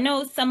 So I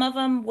know some of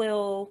them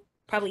will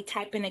probably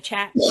type in the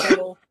chat,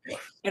 so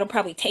it'll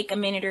probably take a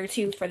minute or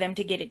two for them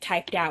to get it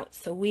typed out.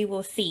 So we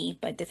will see.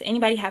 But does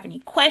anybody have any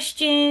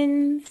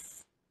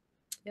questions?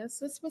 Yes,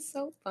 this was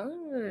so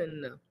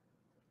fun.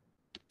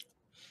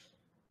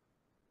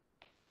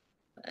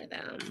 But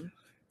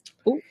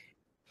Ooh,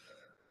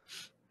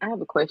 I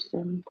have a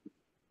question.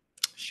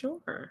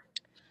 Sure.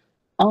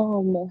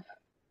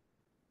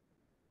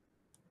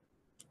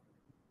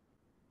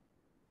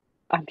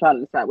 I'm trying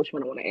to decide which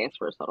one I want to ask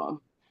first.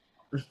 Hold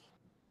on.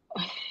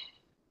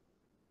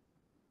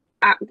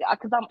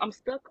 Because I'm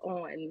stuck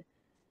on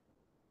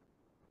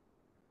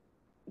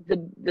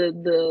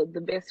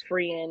the best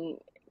friend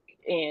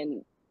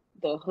and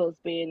the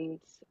husband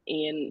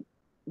and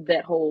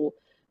that whole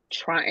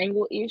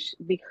triangle ish,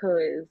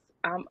 because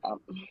I'm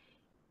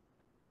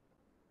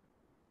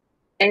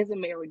as a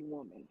married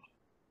woman,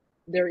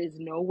 there is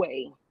no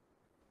way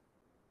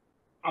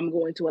I'm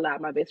going to allow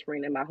my best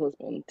friend and my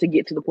husband to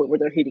get to the point where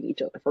they're hitting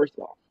each other, first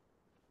of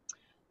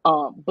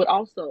all. But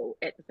also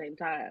at the same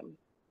time,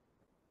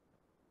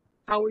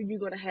 how are you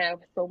going to have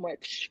so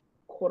much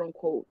quote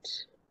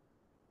unquote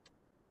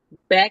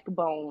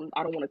backbone?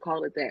 I don't want to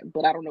call it that,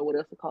 but I don't know what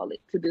else to call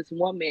it, to this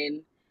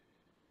woman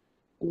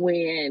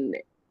when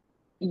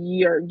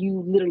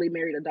you literally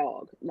married a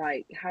dog.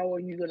 Like, how are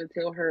you going to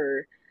tell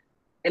her,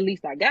 at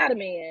least I got a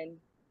man,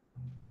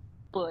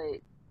 but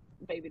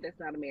baby, that's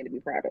not a man to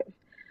be proud of?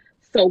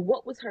 So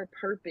what was her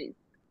purpose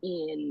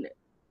in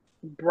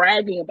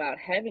bragging about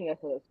having a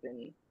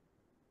husband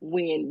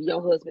when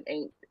your husband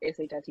ain't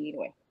SHIT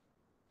anyway?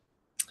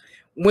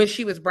 When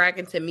she was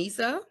bragging to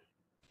Misa?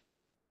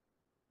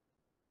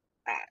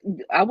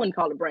 I wouldn't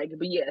call it bragging,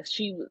 but yes,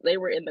 they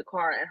were in the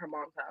car at her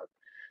mom's house.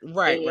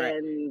 Right.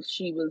 and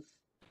she was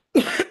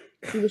I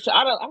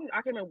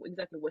can't remember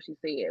exactly what she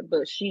said,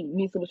 but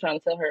Misa was trying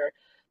to tell her,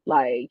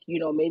 like,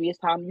 maybe it's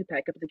time you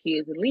pack up the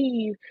kids and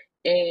leave.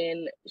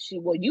 And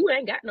well, you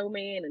ain't got no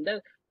man, and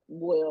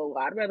well,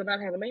 I'd rather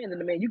not have a man than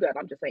the man you got.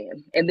 I'm just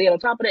saying. And then on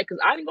top of that, because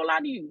I ain't gonna lie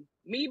to you,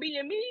 me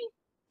being me,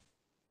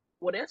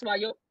 well, that's why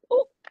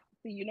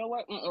see, you know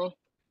what?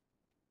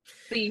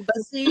 See, but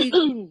see,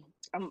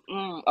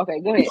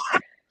 okay, go ahead.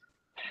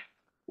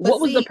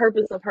 What was the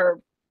purpose of her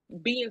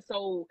being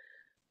so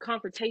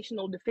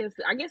confrontational,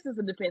 defensive? I guess it's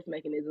a defense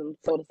mechanism,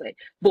 so to say.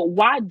 But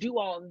why do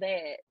all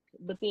that,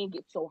 but then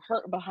get so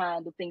hurt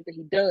behind the things that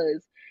he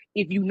does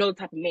if you know the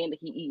type of man that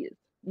he is?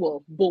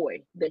 Well,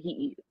 boy that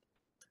he is.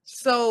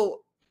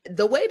 So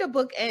the way the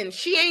book ends,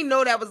 she ain't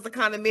know that was the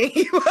kind of man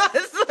he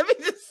was. Let me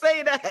just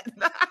say that.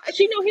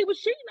 She knew he was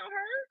cheating on her.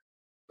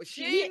 But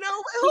she didn't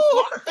know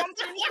who.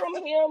 Something from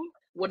him.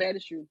 Well, that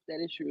is true. That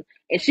is true.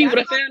 And she would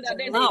have found out that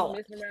day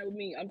messing around with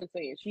me. I'm just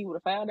saying, she would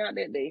have found out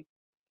that day.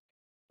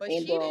 But she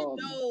didn't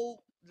know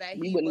that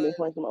he was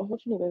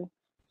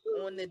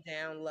on the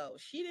down low.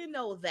 She didn't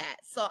know that.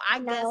 So I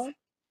guess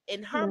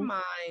in her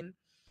mind,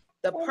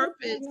 the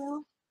purpose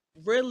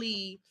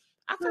really,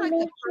 I feel like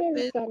the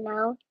purpose.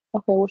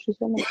 Okay, what she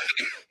said now?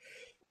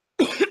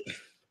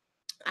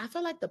 I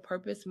feel like the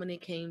purpose when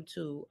it came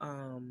to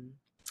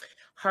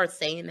her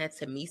saying that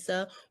to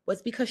Misa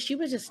was because she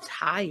was just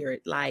tired.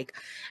 Like,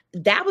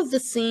 that was the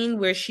scene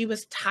where she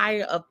was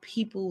tired of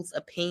people's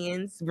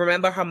opinions.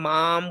 Remember, her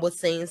mom was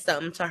saying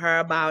something to her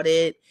about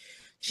it.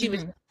 She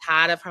was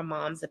tired of her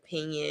mom's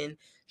opinion.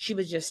 She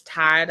was just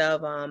tired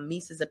of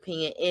Misa's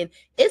opinion. And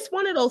it's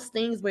one of those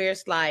things where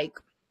it's like,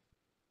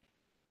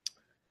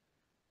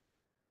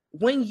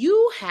 when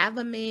you have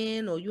a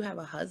man or you have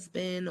a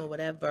husband or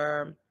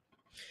whatever,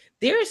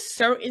 there are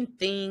certain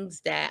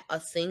things that a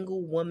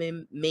single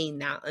woman may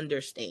not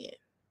understand.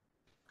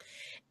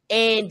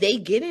 And they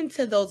get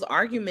into those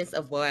arguments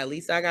of, well, at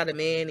least I got a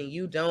man and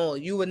you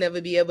don't. You would never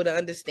be able to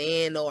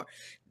understand. Or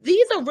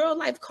these are real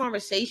life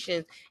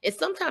conversations. And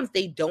sometimes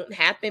they don't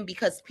happen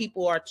because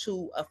people are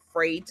too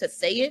afraid to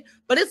say it.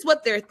 But it's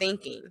what they're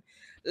thinking.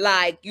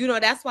 Like,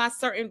 that's why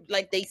certain,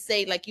 like they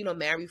say, like,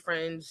 married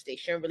friends, they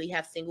shouldn't really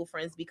have single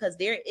friends, because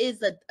there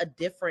is a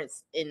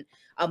difference in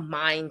a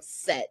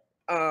mindset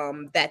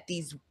that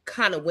these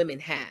kind of women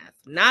have.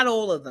 Not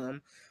all of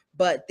them,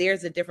 but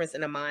there's a difference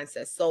in the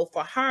mindset. So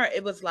for her,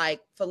 it was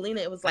like, for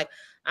Lena, it was like,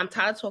 I'm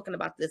tired of talking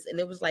about this. And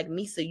it was like,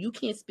 Misa, you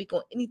can't speak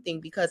on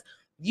anything because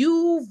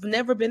you've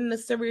never been in a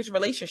serious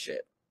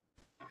relationship,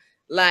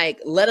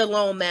 like, let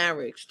alone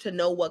marriage, to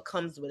know what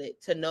comes with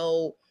it, to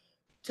know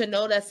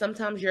that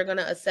sometimes you're going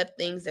to accept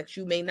things that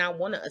you may not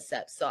want to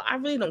accept. So I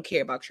really don't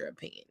care about your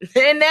opinion.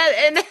 and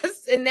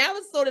that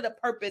was sort of the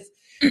purpose,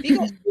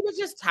 because she was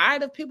just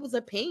tired of people's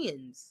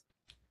opinions.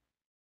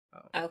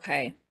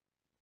 Okay.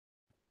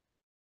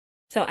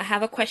 So I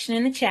have a question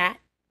in the chat.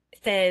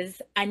 It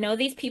says, I know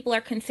these people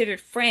are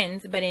considered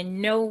friends, but in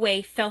no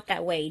way felt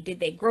that way. Did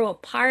they grow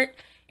apart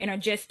and are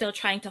just still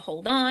trying to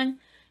hold on?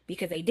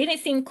 Because they didn't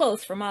seem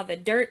close from all the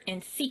dirt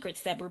and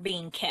secrets that were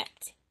being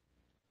kept.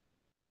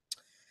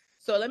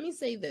 So let me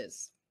say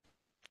this.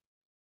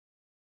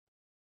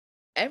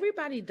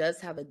 Everybody does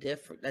have a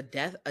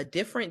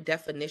different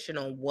definition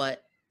on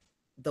what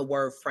the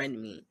word friend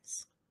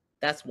means.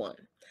 That's one.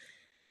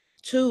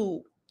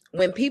 Two,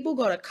 when people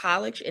go to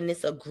college and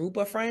it's a group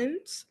of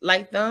friends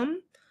like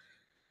them,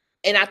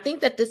 and I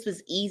think that this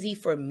was easy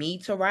for me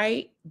to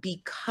write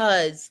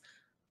because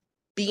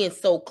being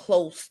so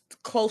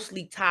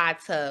closely tied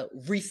to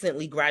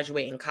recently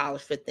graduating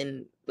college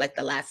within like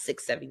the last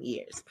 6-7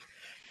 years.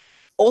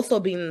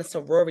 Also being in a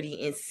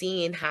sorority and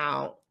seeing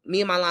how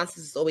me and my line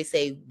sisters always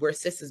say we're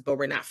sisters, but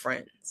we're not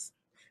friends,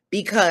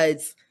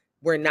 because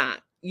we're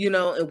not,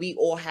 and we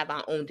all have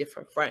our own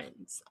different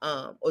friends,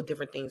 or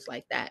different things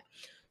like that.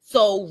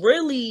 So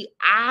really,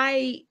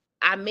 I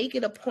make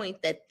it a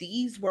point that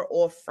these were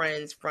all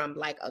friends from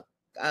like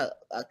a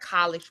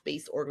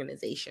college-based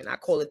organization. I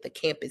call it the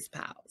Campus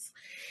Pals.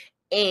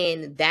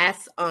 And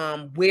that's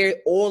where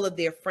all of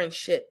their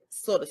friendship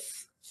sort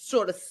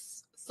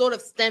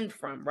of stemmed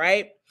from,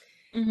 right?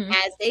 Mm-hmm.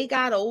 As they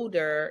got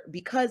older,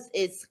 because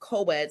it's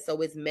co-ed, so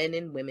it's men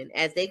and women,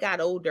 as they got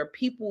older,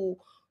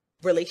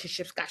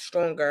 relationships got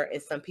stronger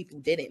and some people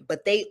didn't,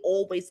 but they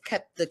always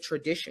kept the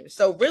tradition.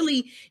 So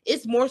really,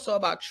 it's more so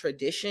about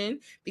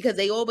tradition, because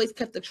they always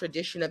kept the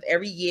tradition of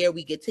every year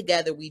we get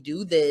together, we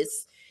do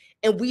this,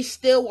 and we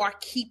still are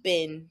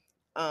keeping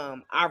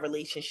our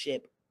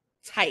relationship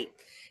tight.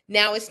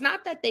 Now, it's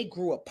not that they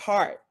grew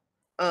apart.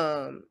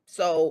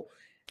 So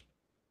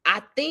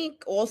I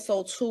think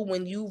also too,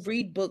 when you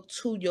read book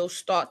 2, you'll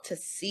start to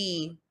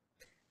see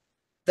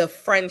the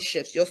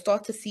friendships. You'll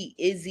start to see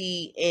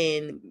Izzy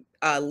and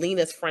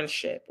Lena's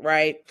friendship,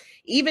 right?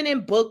 Even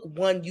in book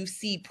 1, you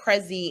see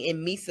Prezi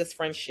and Misa's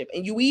friendship,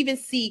 and you even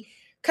see,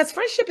 because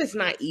friendship is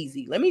not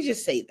easy. Let me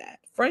just say that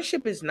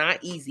friendship is not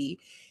easy.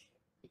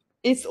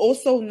 It's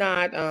also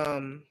not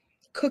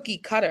cookie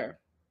cutter.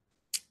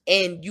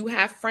 And you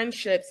have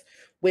friendships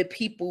with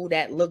people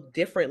that look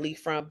differently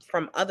from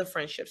other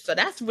friendships. So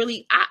that's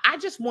really, I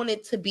just want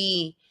it to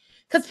be,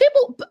 because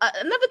people,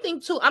 another thing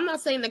too, I'm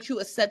not saying that you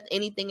accept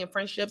anything in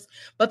friendships,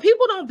 but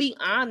people don't be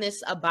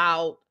honest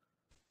about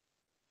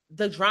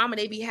the drama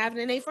they be having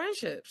in their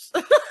friendships.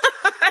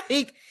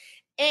 Like,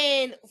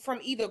 and from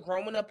either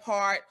growing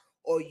apart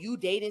or you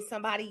dating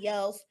somebody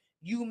else,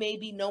 you may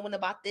be knowing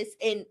about this.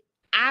 And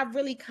I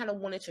really kind of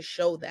wanted to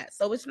show that.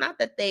 So it's not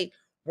that they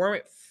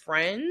weren't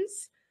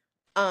friends.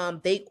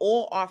 They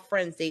all are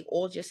friends. They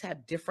all just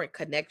have different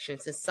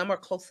connections, and some are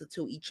closer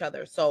to each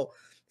other. So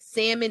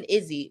Sam and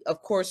Izzy,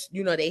 of course,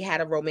 you know, they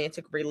had a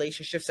romantic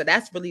relationship. So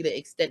that's really the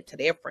extent to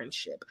their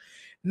friendship.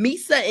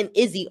 Misa and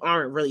Izzy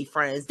aren't really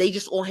friends. They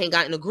just all hang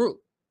out in a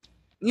group.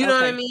 You know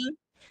what I mean?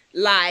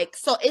 Like,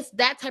 so it's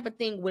that type of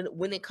thing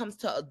when it comes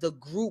to the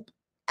group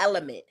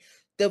element.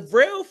 The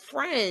real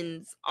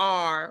friends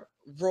are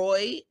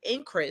Roy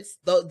and Chris,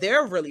 though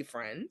they're really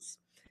friends.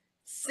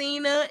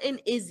 Cena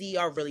and Izzy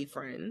are really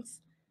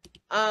friends.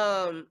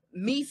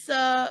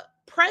 Misa,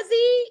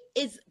 Prezi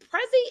is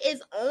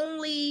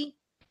only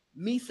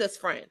Misa's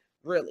friend,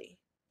 really.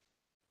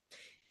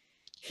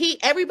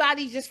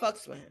 Everybody just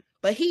fucks with him,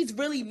 but he's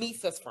really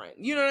Misa's friend.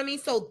 You know what I mean?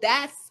 So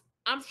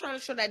I'm trying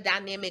to show that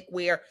dynamic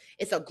where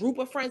it's a group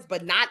of friends,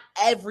 but not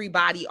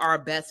everybody are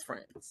best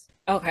friends.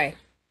 Okay.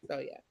 So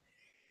yeah.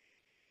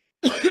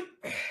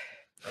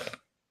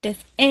 Does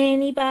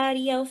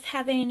anybody else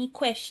have any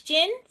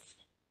questions?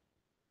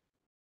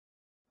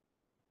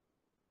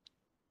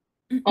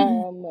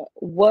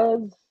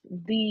 Was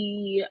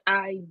the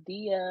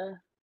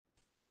idea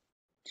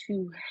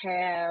to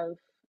have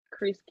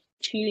Chris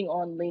cheating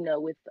on Lena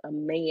with a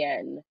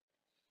man,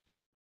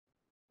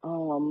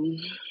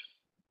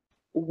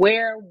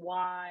 where,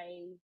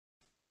 why,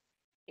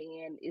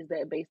 and is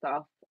that based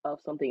off of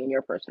something in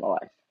your personal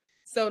life?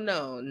 So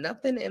no,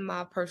 nothing in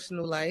my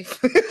personal life.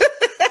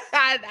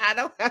 I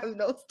don't have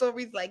no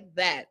stories like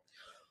that.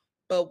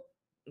 But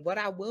what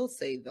I will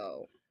say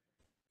though,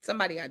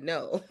 somebody I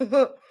know,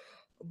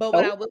 but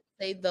what I will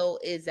say though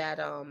is that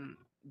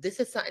this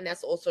is something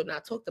that's also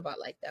not talked about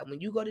like that.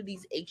 When you go to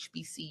these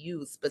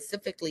HBCUs,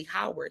 specifically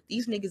Howard,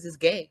 these niggas is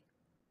gay.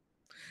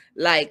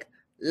 Like,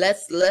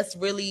 let's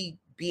really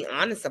be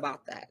honest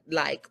about that.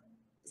 Like,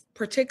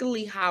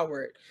 particularly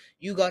Howard.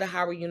 You go to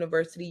Howard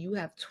University, you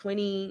have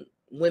 20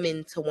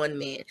 women to one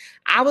man.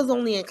 I was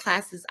only in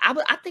classes.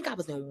 I think I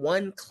was in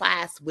one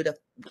class with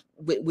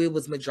it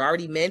was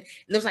majority men, and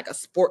there's like a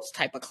sports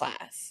type of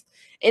class.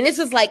 And this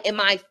is like in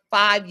my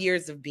 5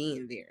 years of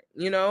being there,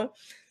 you know?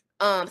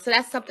 So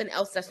that's something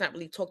else that's not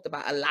really talked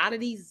about. A lot of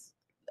these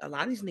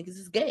niggas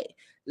is gay.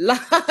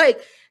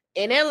 Like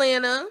in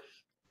Atlanta,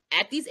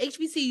 at these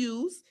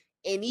HBCUs,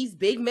 in these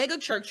big mega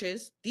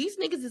churches, these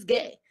niggas is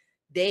gay.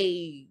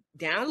 They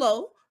down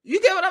low. You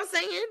get what I'm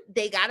saying?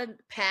 They gotta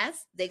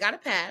pass.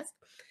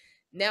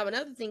 Now,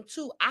 another thing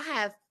too, I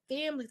have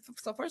family.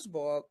 So first of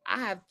all, I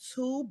have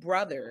 2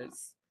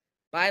 brothers,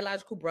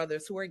 biological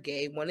brothers, who are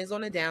gay. One is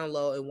on the down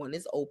low and one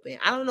is open.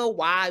 I don't know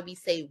why we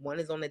say one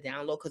is on the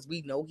down low, because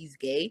we know he's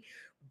gay,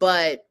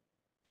 but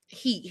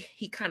he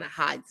kind of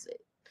hides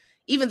it.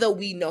 Even though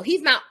we know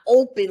he's not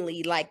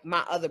openly like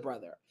my other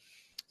brother.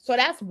 So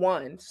that's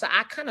one. So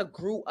I kind of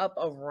grew up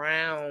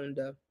around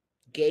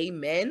gay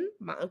men.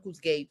 My uncle's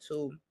gay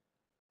too.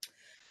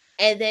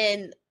 And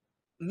then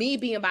me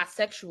being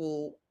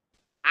bisexual,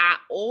 I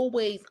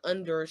always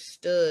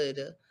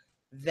understood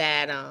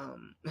that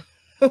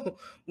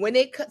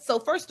so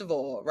first of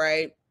all,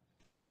 right?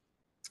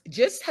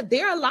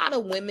 There are a lot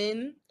of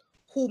women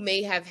who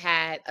may have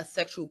had a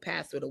sexual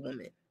past with a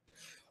woman.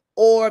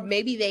 Or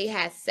maybe they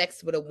had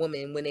sex with a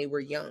woman when they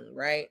were young,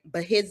 right?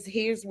 But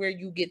here's where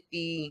you get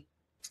the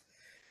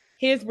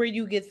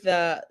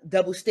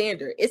double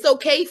standard. It's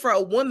okay for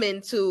a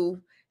woman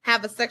to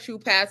have a sexual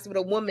past with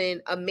a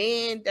woman. A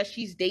man that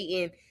she's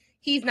dating,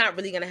 he's not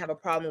really going to have a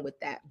problem with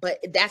that. But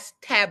that's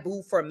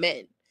taboo for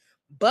men.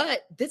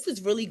 But this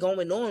is really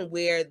going on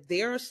where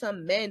there are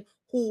some men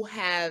who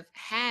have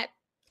had,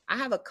 I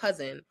have a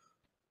cousin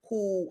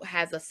who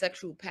has a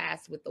sexual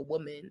past with a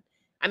woman.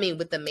 I mean,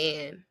 with a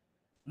man,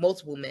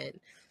 multiple men.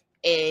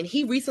 And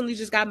he recently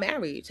just got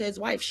married to his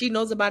wife. She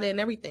knows about it and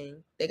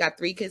everything. They got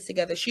 3 kids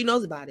together. She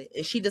knows about it.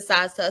 And she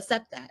decides to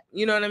accept that.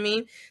 You know what I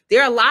mean?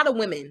 There are a lot of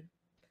women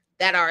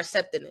that are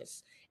accepting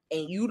this.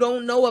 And you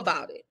don't know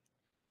about it.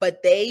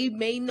 But they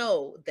may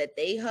know that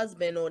they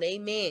husband or they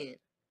man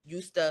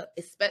used to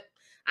expect.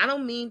 I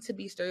don't mean to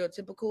be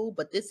stereotypical,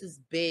 but this is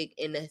big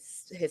in the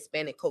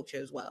Hispanic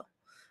culture as well.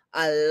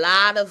 A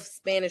lot of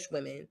Spanish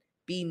women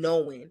be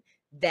knowing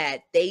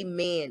that they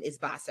man is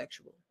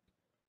bisexual.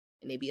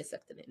 And they be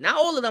accepting it. Not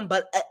all of them,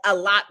 but a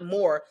lot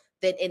more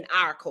than in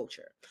our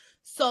culture.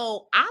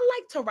 So I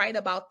like to write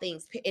about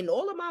things. In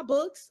all of my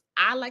books,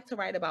 I like to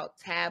write about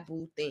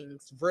taboo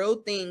things,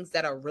 real things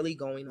that are really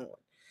going on.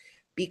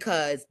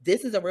 Because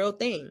this is a real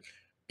thing.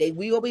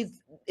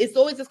 It's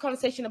always this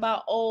conversation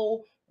about,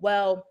 oh,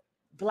 well,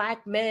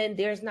 Black men,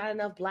 there's not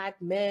enough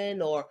Black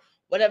men, or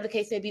whatever the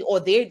case may be. Or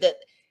the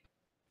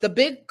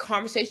big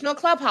conversation on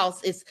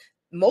Clubhouse is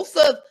most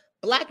of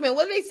black men,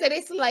 what do they say?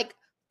 They say like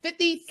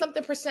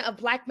 50-something% of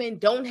black men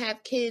don't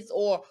have kids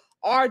or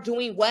are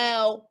doing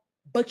well,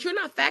 but you're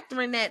not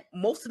factoring that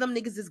most of them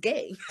niggas is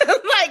gay.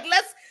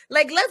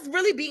 Let's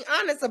really be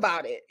honest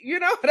about it. You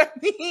know what I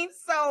mean?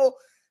 So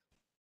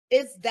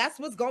that's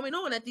what's going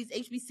on at these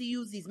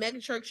HBCUs, these mega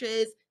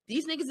churches.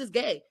 These niggas is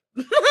gay.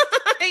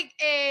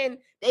 And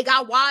they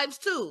got wives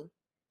too.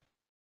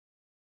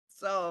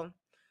 So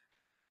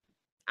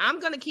I'm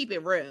gonna keep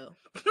it real.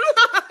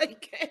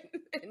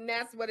 And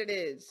that's what it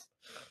is.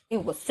 It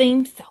would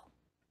seem so.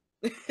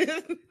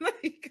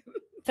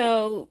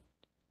 So,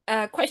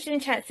 question in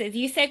chat says,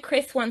 you said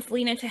Chris wants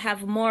Lena to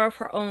have more of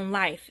her own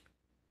life.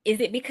 Is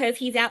it because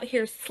he's out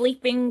here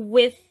sleeping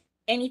with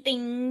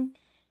anything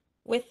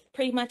with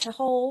pretty much a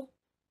hole?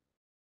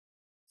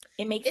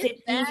 It makes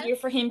it easier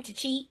for him to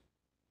cheat?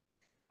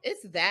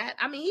 It's that.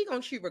 I mean, he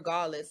gonna cheat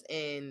regardless,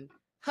 and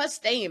her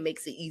staying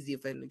makes it easier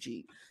for him to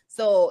cheat.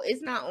 So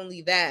it's not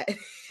only that,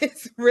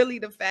 it's really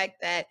the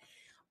fact that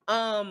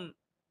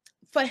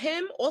for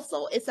him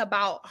also it's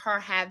about her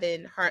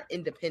having her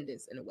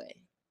independence in a way.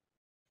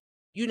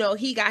 You know,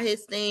 he got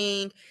his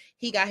thing,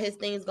 he got his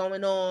things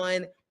going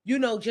on, you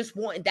know, just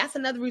wanting. That's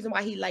another reason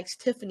why he likes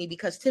Tiffany,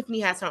 because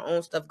Tiffany has her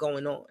own stuff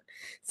going on.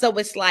 So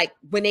it's like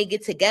when they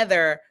get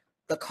together,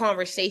 the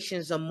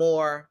conversations are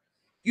more,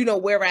 you know,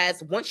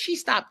 whereas once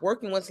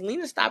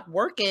Lena stopped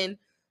working,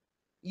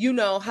 you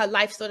know, her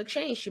life sort of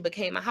changed. She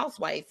became a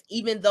housewife,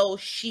 even though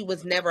she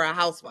was never a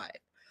housewife.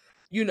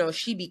 You know,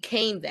 she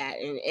became that.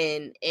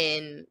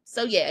 And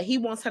so, yeah, he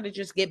wants her to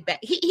just get back.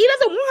 He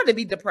doesn't want her to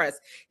be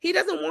depressed. He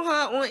doesn't want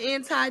her on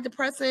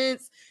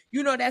antidepressants.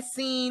 You know, that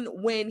scene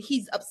when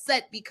he's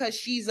upset because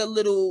she's a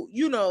little,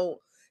 you know,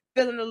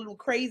 feeling a little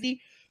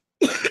crazy.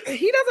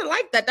 He doesn't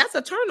like that. That's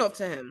a turnoff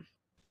to him.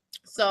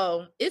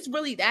 So it's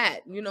really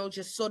that, you know,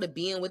 just sort of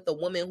being with a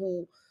woman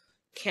who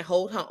can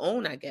hold her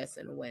own, I guess,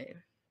 in a way.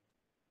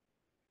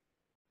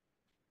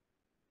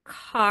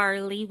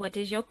 Carly, what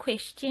is your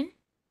question?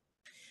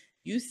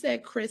 You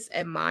said Chris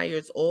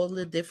admires all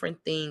the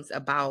different things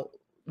about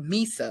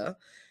Misa,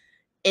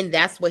 and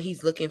that's what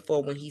he's looking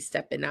for when he's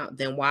stepping out.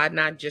 Then why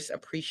not just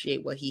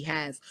appreciate what he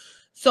has?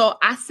 So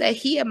I said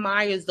he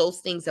admires those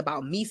things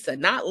about Misa,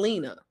 not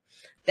Lena.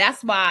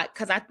 That's why,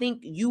 because I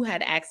think you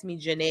had asked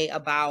me, Janae,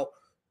 about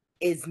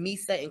is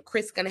Misa and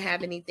Chris going to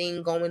have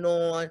anything going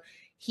on?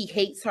 He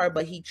hates her,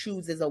 but he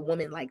chooses a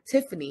woman like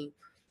Tiffany,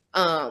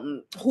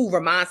 who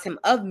reminds him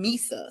of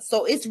Misa.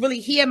 So it's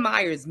really, he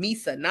admires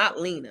Misa, not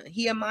Lena.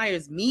 He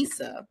admires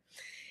Misa.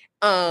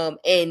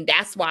 And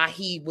that's why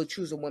he would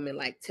choose a woman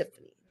like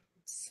Tiffany.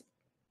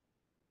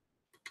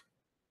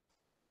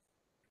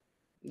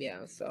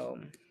 Yeah, so.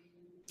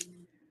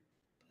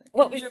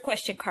 What was your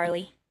question,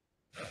 Carly?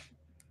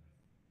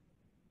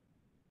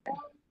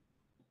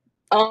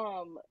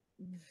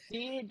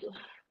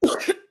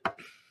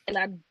 And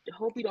I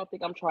hope you don't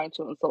think I'm trying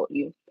to insult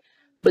you,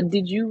 but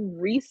did you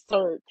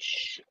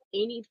research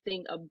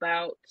anything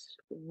about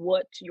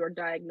what your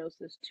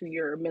diagnosis to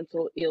your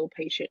mental ill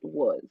patient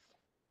was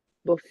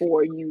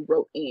before you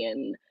wrote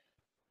in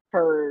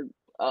her,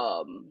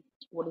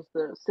 what is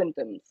the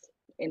symptoms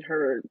and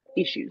her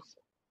issues?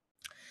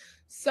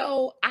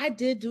 So I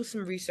did do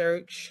some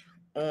research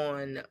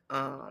on,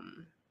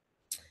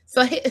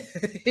 so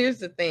here's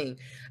the thing.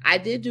 I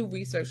did do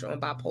research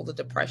on bipolar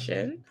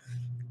depression,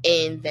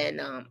 and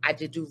then I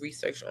did do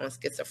research on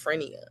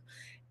schizophrenia.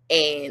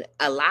 And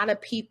a lot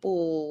of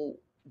people,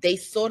 they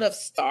sort of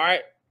start,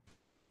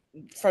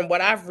 from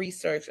what I've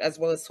researched, as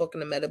well as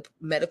talking to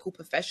medical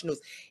professionals,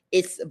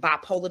 it's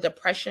bipolar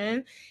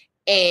depression,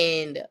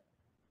 and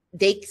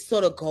they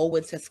sort of go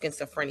into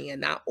schizophrenia.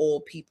 Not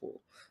all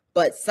people,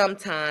 but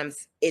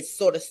sometimes it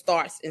sort of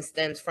starts and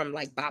stems from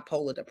like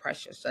bipolar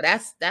depression. So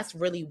that's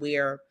really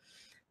where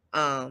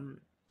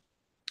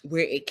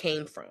it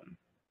came from.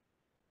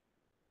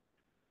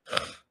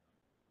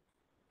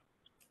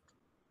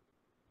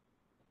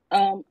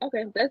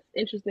 Okay, that's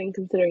interesting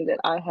considering that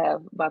I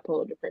have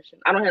bipolar depression.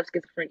 I don't have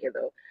schizophrenia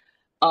though.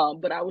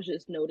 But I was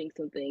just noting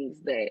some things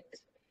that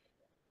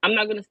I'm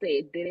not gonna say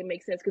it didn't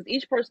make sense because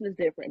each person is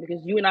different,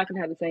 because you and I can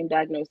have the same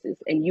diagnosis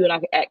and you and I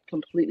can act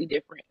completely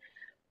different.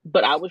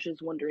 But I was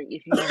just wondering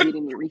if you did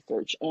any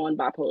research on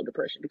bipolar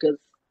depression, because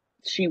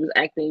she was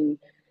acting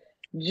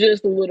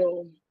just a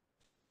little,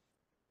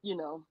 you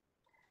know,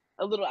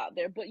 a little out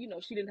there. But, you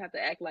know, she didn't have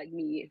to act like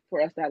me for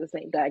us to have the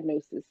same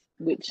diagnosis,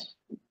 which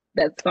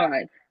that's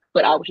fine.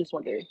 But I was just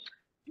wondering,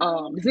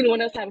 does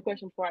anyone else have a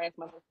question before I ask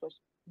my first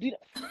question?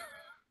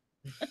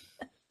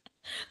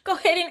 Go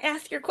ahead and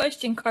ask your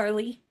question,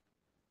 Carly.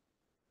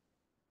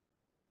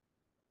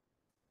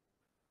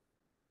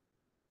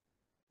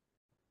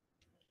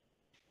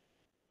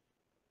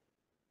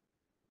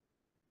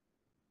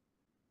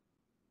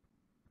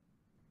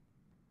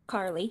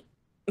 Carly.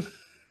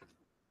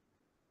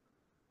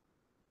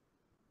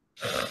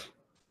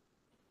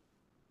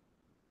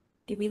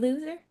 Did we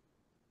lose her?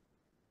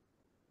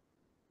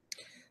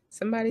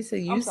 Somebody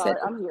said I'm sorry,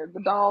 I'm here.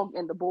 The dog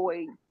and the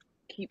boy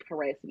keep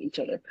harassing each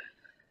other.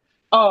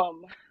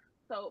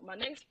 So my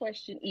next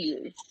question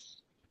is,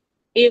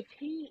 if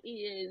he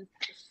is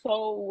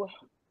so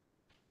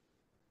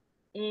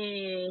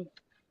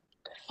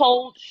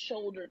cold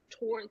shouldered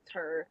towards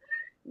her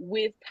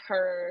with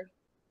her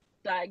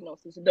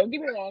diagnosis. And don't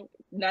get me wrong,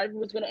 not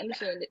everyone's going to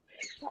understand it.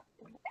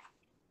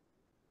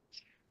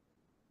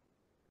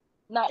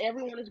 Not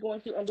everyone is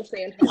going to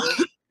understand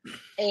her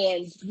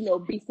and, you know,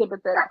 be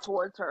sympathetic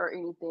towards her or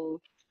anything.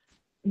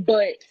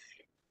 But,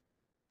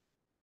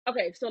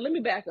 okay, so let me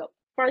back up.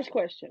 First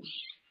question.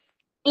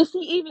 Is he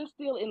even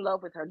still in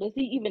love with her? Does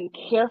he even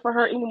care for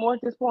her anymore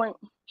at this point?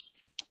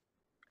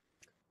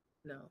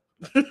 No.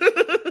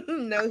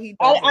 No, he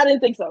doesn't. I didn't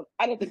think so.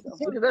 I didn't think so.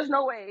 Because there's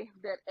no way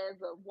that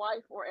as a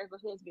wife or as a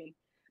husband,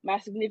 my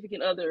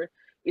significant other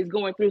is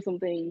going through some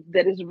things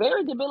that is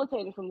very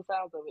debilitating from the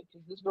sounds of it.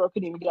 Because this girl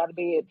couldn't even get out of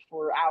bed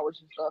for hours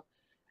and stuff.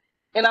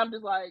 And I'm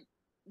just like,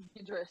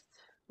 get dressed.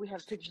 We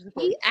have pictures of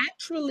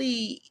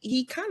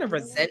He kind of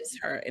resents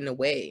her in a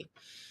way.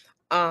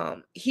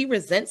 He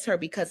resents her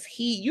because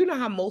you know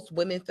how most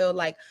women feel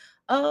like,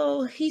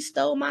 oh, he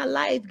stole my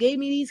life, gave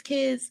me these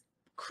kids.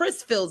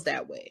 Chris feels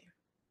that way.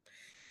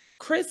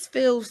 Chris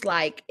feels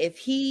like if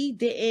he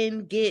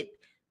didn't get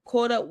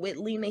caught up with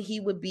Lena, he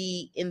would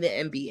be in the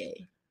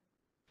NBA.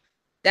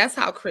 That's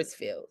how Chris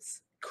feels.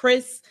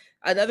 Chris,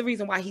 another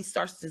reason why he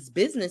starts this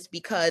business,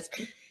 because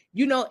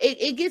you know,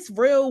 it gets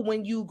real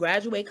when you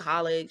graduate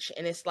college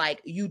and it's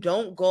like you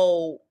don't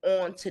go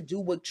on to do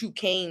what you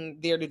came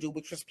there to do,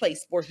 which was play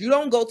sports. You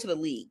don't go to the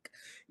league,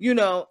 you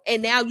know,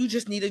 and now you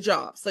just need a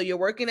job. So you're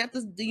working at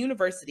the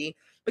university,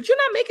 but you're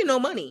not making no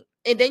money.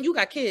 And then you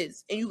got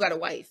kids and you got a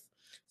wife.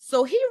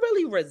 So he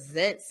really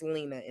resents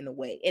Lena in a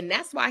way. And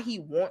that's why he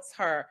wants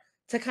her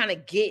to kind of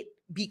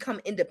become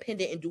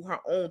independent and do her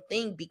own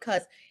thing,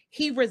 because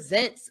he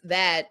resents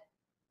that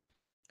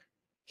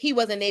he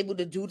wasn't able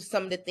to do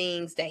some of the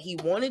things that he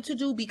wanted to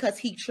do because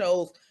he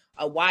chose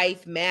a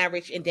wife,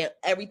 marriage, and then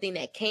everything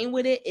that came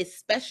with it,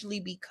 especially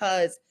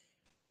because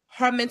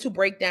her mental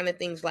breakdown and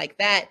things like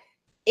that,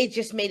 it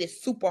just made it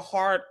super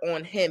hard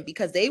on him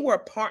because they were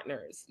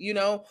partners. You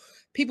know,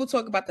 people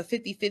talk about the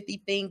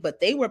 50-50 thing, but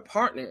they were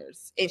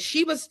partners. And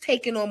she was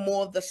taking on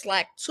more of the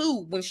slack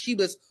too when she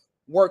was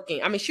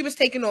working. I mean, she was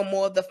taking on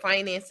more of the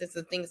finances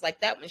and things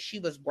like that when she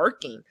was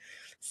working.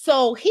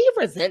 So he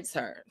resents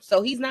her.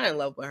 So he's not in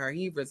love with her.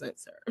 He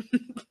resents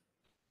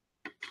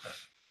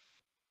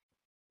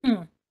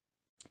her.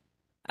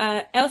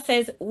 Elle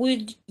says,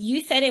 "Would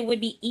you said it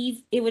would be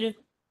easy? It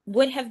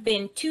would have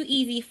been too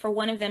easy for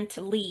one of them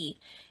to leave.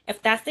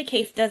 If that's the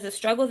case, does the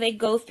struggle they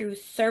go through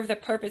serve the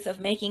purpose of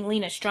making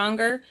Lena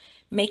stronger,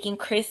 making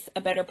Chris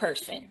a better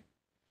person?"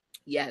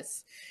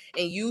 Yes.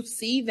 And you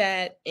see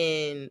that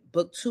in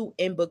book 2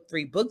 and book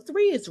 3. Book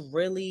 3 is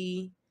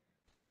really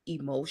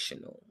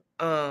emotional.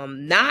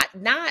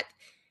 Not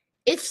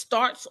it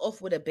starts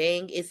off with a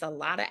bang. It's a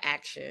lot of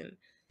action,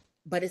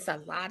 but it's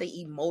a lot of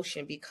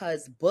emotion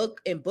because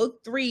in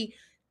book 3,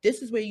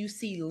 this is where you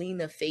see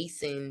Lena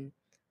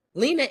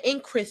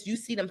and Chris, you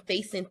see them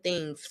facing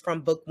things from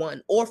book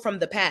 1 or from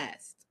the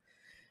past.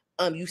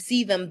 You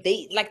see them,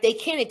 they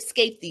can't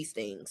escape these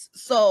things.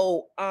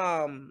 So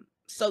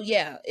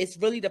yeah, it's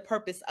really the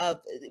purpose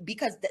of,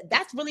 because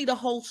that's really the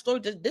whole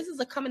story. This is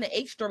a coming to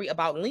age story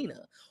about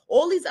Lena.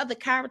 All these other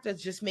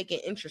characters just make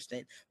it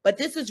interesting, but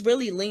this is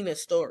really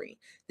Lena's story.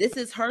 This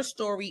is her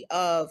story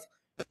of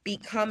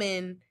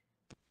becoming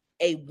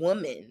a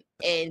woman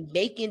and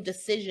making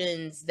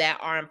decisions that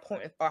are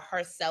important for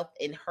herself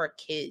and her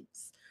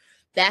kids.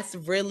 That's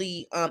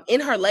really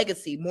in her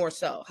legacy, more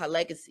so her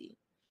legacy.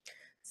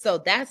 So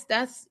that's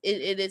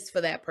it is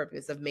for that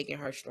purpose of making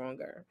her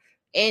stronger.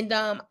 And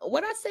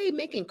what I say,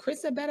 making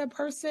Chris a better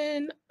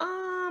person,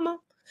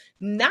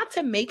 not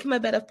to make him a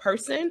better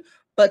person,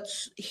 but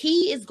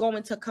he is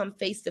going to come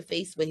face to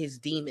face with his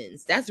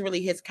demons. That's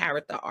really his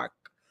character arc.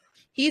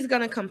 He's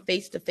going to come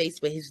face to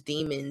face with his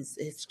demons,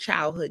 his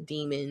childhood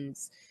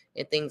demons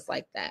and things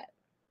like that.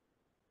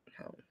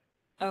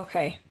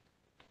 Okay.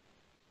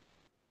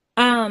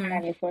 I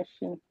have a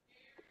question.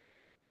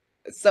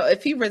 So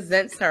if he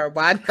resents her,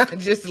 why not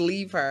just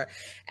leave her?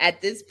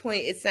 At this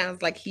point, it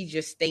sounds like he's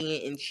just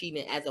staying and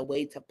cheating as a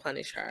way to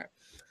punish her.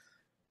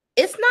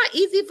 It's not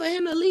easy for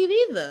him to leave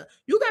either.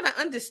 You got to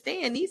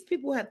understand, these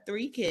people have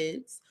 3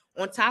 kids.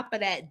 On top of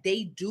that,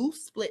 they do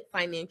split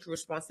financial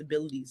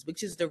responsibilities,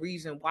 which is the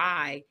reason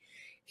why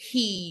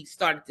he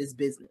started this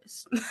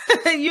business.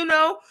 You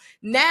know,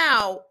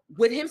 now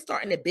with him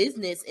starting a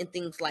business and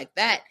things like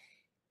that,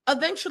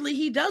 eventually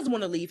he does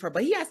want to leave her,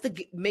 but he has to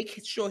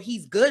make sure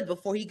he's good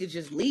before he could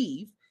just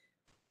leave.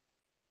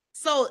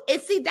 So,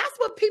 and see, that's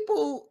what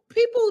people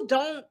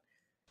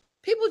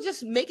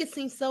just make it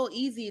seem so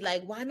easy.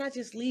 Like, why not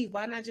just leave?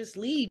 Why not just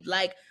leave?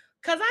 Like,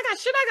 cause I got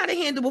shit I gotta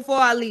handle before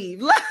I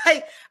leave.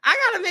 Like,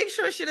 I gotta make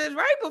sure shit is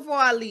right before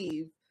I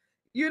leave.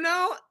 You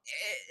know,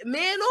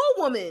 man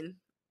or woman.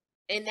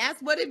 And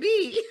that's what it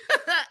be.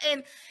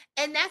 and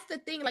that's the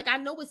thing. Like, I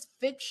know it's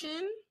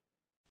fiction,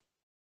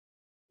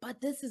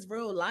 but this is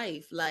real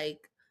life.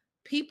 Like,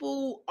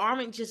 people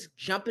aren't just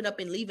jumping up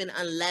and leaving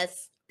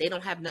unless they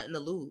don't have nothing to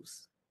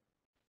lose.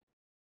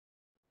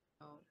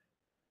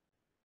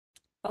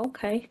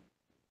 Okay.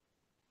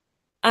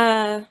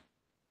 Tamisha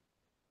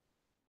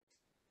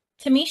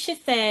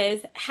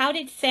says, how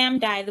did Sam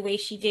die the way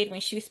she did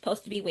when she was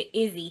supposed to be with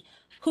Izzy?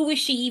 Who was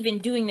she even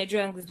doing the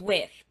drugs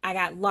with? I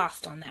got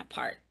lost on that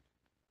part.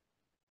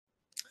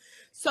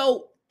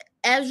 So,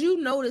 as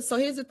you notice, so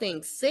here's the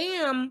thing.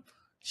 Sam,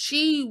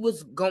 she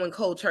was going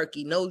cold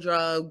turkey, no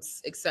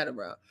drugs,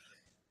 etc.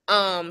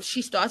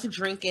 She starts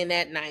drinking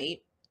that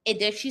night, and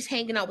then she's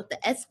hanging out with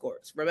the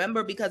escorts.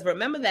 Remember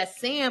that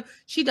Sam,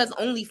 she does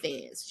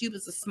OnlyFans. She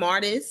was the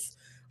smartest.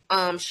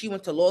 She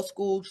went to law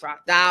school,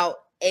 dropped out,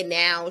 and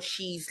now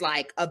she's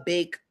like a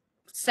big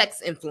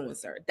sex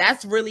influencer.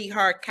 That's really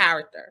her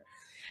character.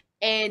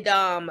 And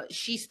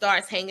she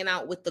starts hanging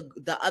out with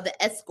the other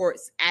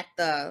escorts at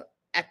the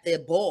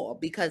ball,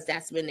 because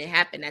that's when it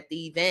happened, at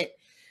the event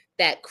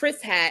that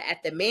Chris had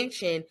at the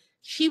mansion.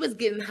 She was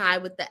getting high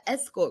with the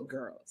escort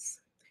girls,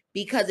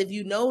 because if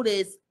you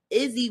notice,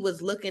 Izzy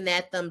was looking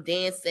at them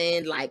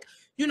dancing, like,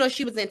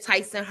 she was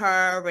enticing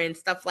her and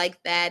stuff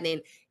like that,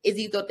 and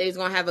Izzy thought they was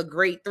gonna have a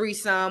great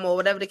threesome or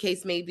whatever the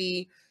case may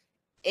be.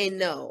 And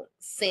no,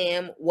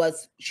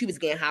 she was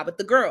getting high with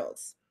the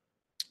girls.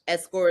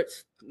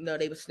 Escorts,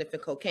 they were sniffing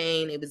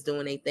cocaine, they was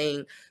doing a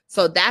thing.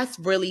 So that's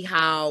really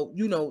how,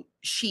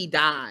 she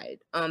died.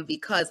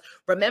 Because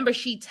remember,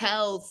 she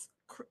tells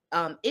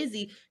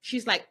Izzy,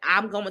 she's like,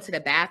 I'm going to the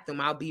bathroom,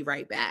 I'll be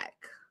right back,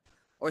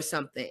 or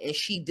something. And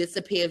she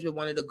disappears with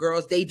one of the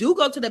girls. They do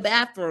go to the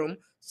bathroom,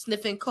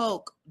 sniffing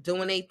coke,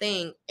 doing a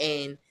thing,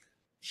 and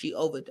she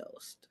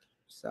overdosed.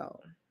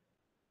 So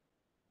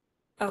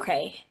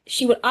okay.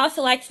 She would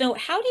also like to know,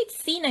 how did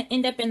Cena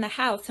end up in the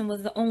house and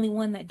was the only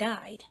one that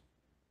died?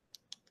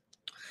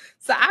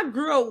 So I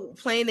grew up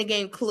playing the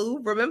game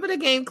Clue. Remember the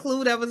game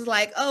Clue that was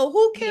like, oh,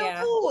 who killed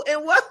who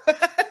and what?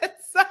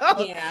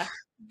 So yeah,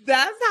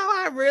 that's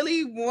how I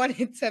really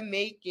wanted to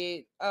make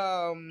it.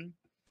 And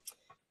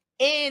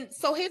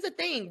so here's the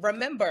thing.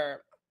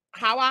 Remember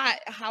how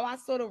I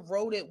sort of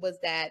wrote it was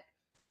that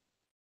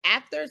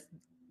after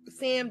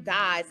Sam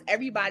dies,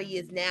 everybody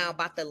is now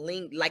about to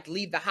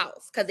leave the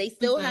house, because they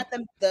still have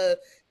the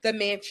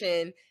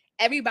mansion.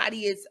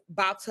 Everybody is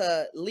about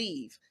to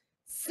leave.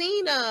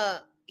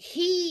 Cena,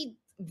 he's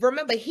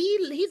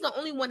the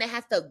only one that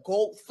has to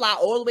go fly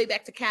all the way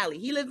back to Cali.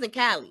 He lives in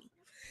Cali.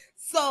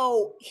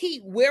 So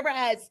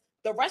whereas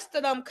the rest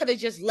of them could have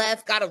just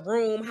left, got a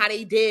room, how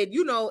they did,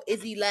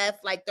 Izzy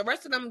left. Like the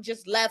rest of them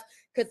just left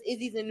because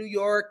Izzy's in New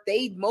York.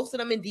 Most of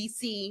them in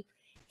DC.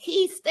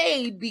 He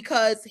stayed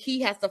because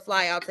he has to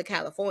fly out to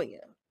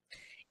California.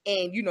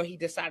 And, he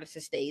decided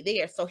to stay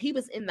there. So he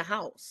was in the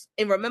house.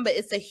 And remember,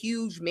 it's a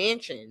huge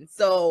mansion.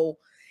 So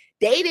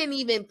they didn't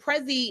even,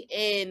 Prezi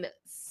and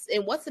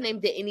what's the name,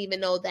 didn't even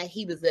know that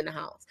he was in the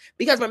house.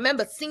 Because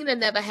remember, Cena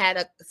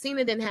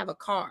didn't have a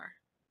car.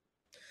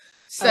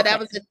 So that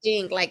was the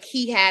thing. Like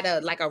he had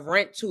a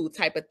rent to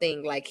type of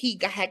thing. Like he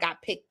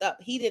got picked up.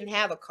 He didn't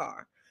have a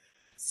car.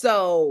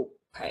 So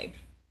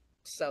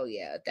So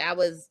yeah,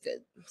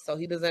 so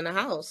he was in the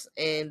house,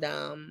 and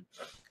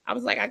I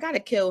was like, I gotta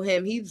kill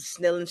him. He's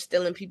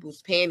stealing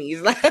people's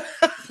panties.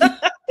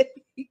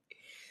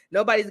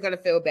 Nobody's gonna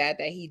feel bad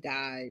that he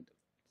died.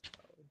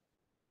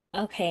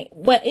 Okay,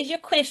 what is your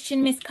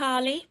question, Miss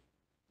Carly?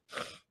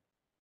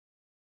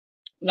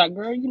 Like,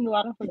 girl, you know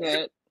I don't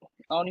forget.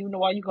 I don't even know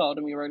why you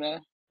called me right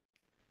now.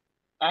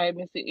 I have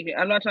been sitting here.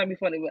 I'm not trying to be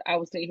funny, but I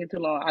was sitting here too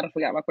long. I don't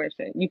forgot my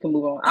question. You can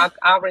move on.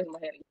 I'll raise my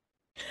hand.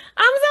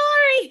 I'm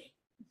sorry,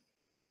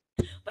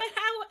 but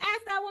I will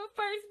ask that one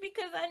first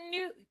because I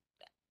knew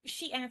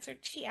she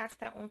asked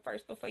that one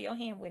first before your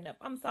hand went up.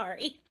 I'm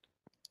sorry.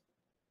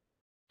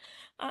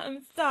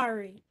 I'm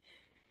sorry.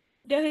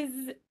 Does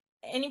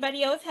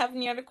anybody else have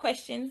any other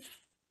questions?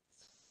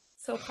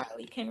 So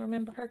Carly can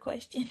remember her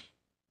question.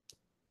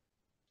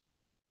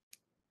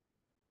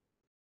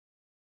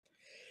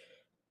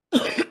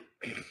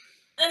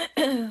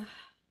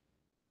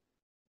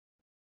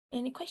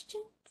 Any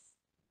questions?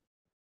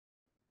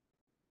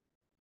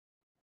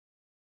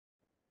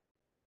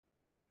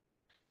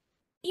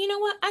 You know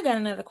what? I got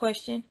another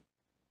question.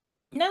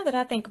 Now that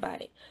I think about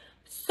it.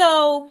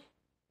 So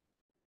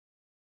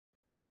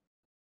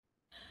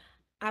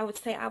I would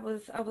say I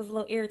was a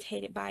little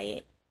irritated by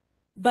it.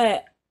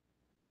 But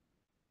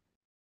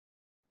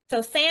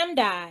so Sam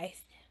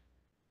dies.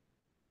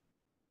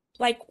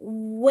 Like,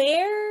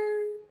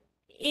 where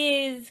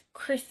is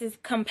Chris's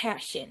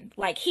compassion?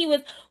 Like he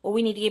was, well,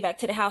 we need to get back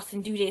to the house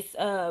and do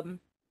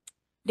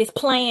this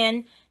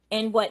plan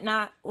and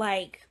whatnot.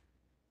 Like,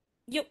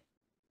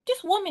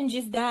 this woman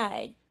just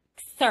died,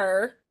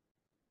 sir.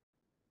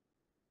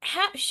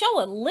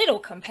 Show a little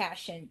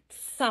compassion,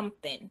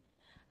 something.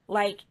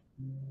 Like,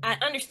 I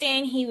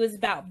understand he was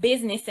about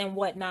business and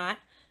whatnot,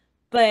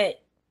 but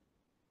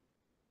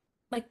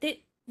like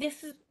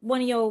this is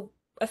one of your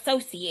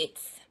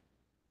associates.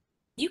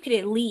 You could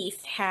at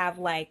least have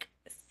like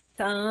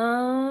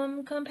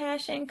some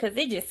compassion, because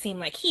it just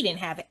seemed like he didn't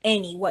have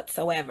any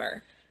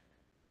whatsoever.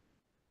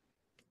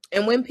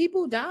 And when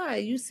people die,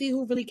 you see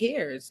who really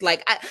cares.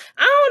 Like I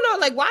don't know.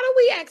 Like, why do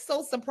we act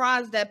so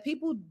surprised that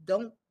people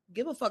don't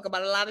give a fuck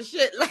about a lot of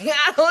shit. Like,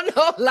 I don't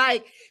know.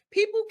 Like,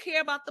 people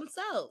care about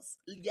themselves.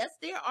 Yes,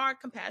 there are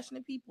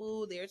compassionate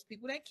people. There's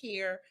people that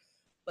care,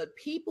 but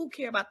people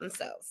care about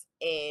themselves.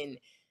 And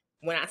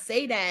when I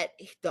say that,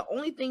 the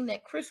only thing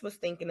that Chris was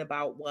thinking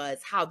about was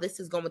how this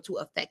is going to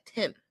affect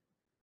him.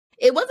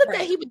 It wasn't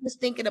that he was just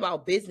thinking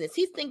about business.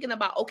 He's thinking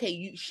about,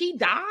 okay, she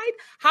died.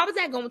 How is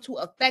that going to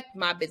affect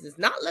my business?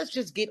 Not let's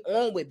just get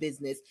on with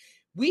business.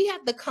 We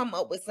have to come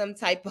up with some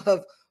type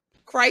of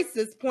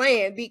crisis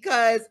plan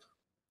because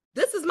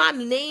this is my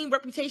name,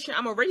 reputation.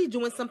 I'm already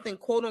doing something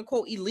quote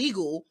unquote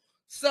illegal.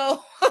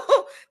 So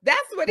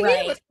that's what he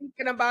was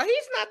thinking about.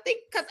 He's not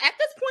thinking, because at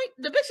this point,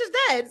 the bitch is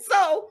dead.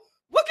 So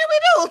what can we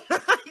do?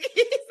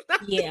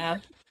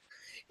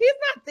 He's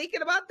not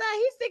thinking about that.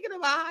 He's thinking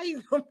about how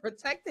he's going to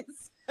protect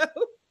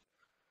himself.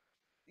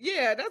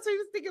 Yeah, that's what he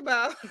was thinking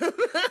about.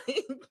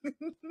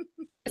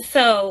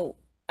 So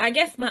I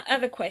guess my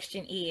other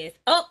question is,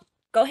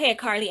 go ahead,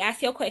 Carly,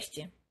 ask your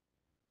question.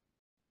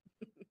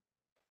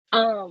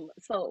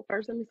 So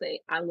first let me say,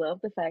 I love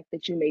the fact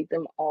that you made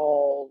them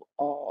all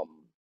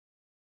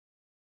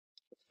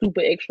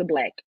super extra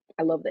black.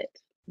 I love that.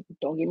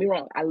 Don't get me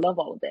wrong. I love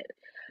all of that.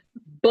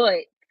 But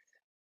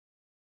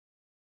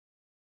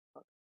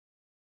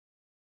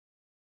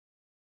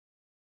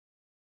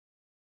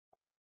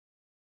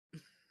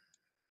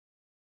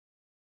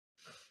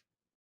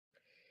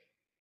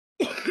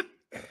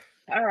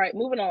all right,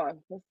 moving on.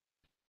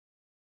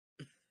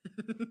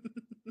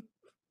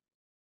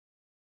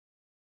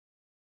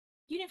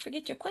 You didn't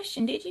forget your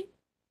question, did you?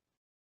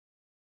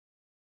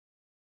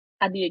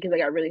 I did, because I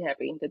got really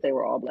happy that they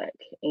were all black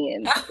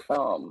and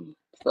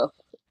stuff.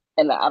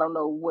 And I don't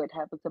know what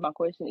happened to my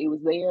question. It was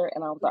there,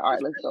 and I was like, all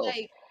right, let's go.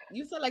 Like,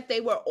 you feel like they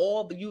were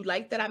all, but you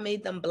like that I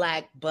made them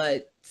black,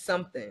 but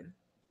something.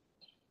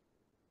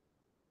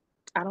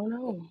 I don't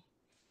know.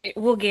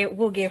 We'll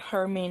give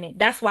her a minute.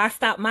 That's why I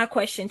stopped my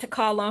question to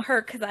call on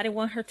her, because I didn't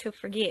want her to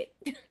forget.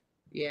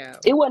 Yeah.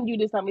 It wasn't you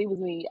this time, it was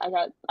me. I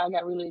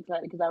got really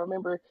excited because I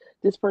remember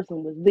this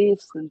person was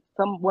this, and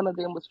one of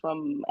them was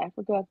from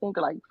Africa, I think,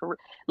 or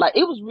like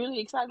it was really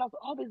exciting. I was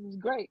like, oh, this is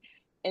great.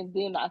 And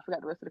then I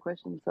forgot the rest of the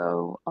question.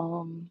 So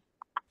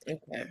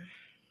okay.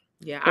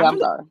 Yeah, I'm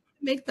sorry.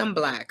 Make them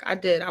black. I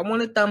did. I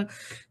wanted them.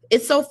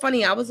 It's so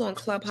funny. I was on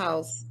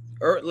Clubhouse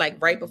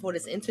like right before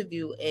this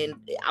interview, and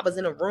I was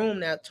in a room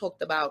that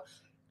talked about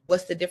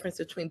what's the difference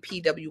between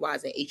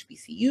PWIs and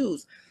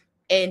HBCUs.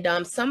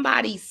 And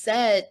somebody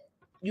said,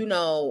 you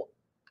know,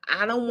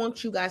 I don't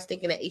want you guys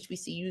thinking that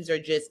HBCUs are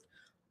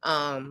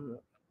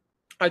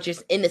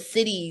just in the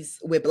cities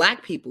with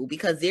black people,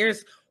 because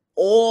there's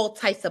all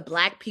types of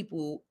black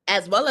people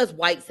as well as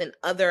whites and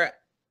other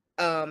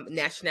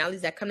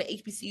nationalities that come to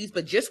HBCUs.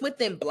 But just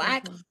within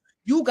black,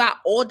 you got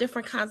all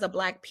different kinds of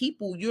black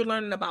people. You're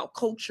learning about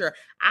culture.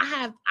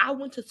 I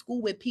went to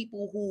school with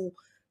people who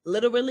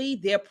literally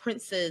they're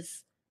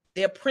princes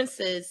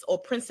or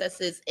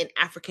princesses in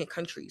African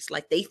countries.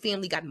 Like, they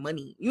family got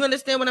money. You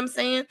understand what I'm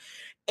saying?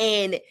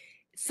 And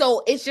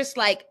so it's just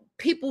like,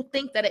 people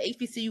think that an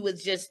HBCU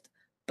is just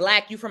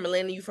black, you from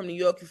Atlanta, you from New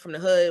York, you from the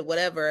hood,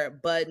 whatever.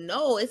 But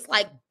no, it's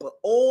like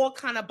all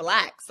kind of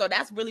black. So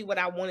that's really what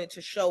I wanted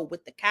to show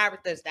with the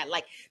characters, that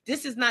like,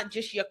 this is not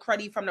just your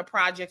cruddy from the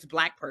projects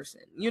black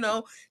person, you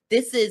know,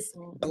 this is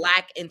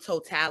black in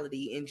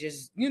totality and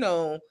just, you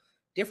know,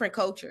 different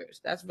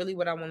cultures. That's really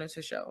what I wanted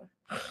to show.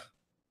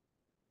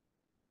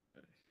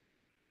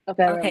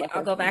 Okay,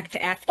 I'll go back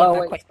to asking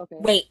my question. Okay.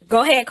 Wait,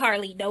 go ahead,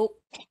 Carly. Nope.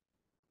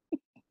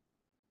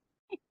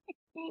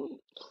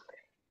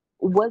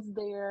 Was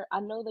there, I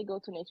know they go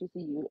to an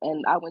HBCU,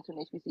 and I went to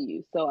an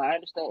HBCU, so I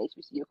understand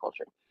HBCU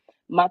culture.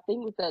 My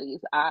thing with that is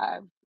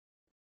I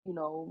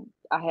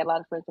had a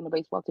lot of friends on the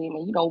baseball team,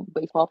 and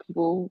baseball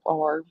people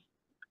are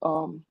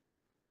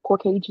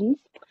Caucasians.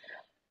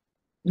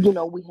 We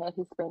had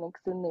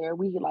Hispanics in there.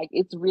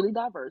 It's really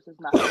diverse. It's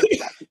not just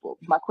black people.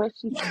 My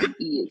question to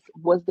you is,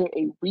 was there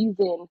a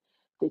reason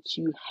that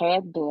you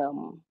had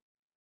them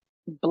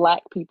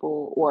black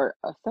people, or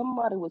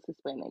somebody was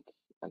Hispanic?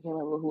 I can't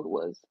remember who it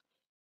was.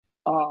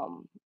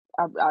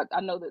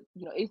 I know that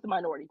it's the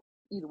minority.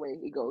 Either way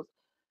it goes.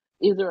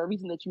 Is there a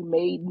reason that you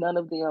made none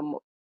of them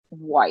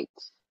white?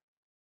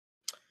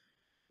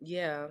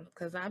 Yeah,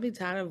 because I be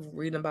tired of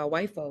reading about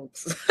white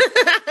folks.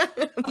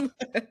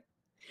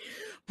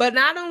 But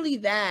not only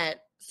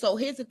that, so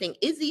here's the thing.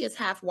 Izzy is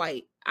half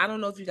white. I don't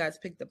know if you guys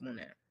picked up on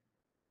that.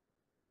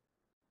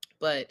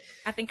 But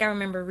I think I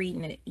remember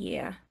reading it.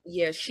 Yeah.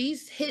 Yeah,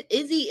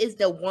 Izzy is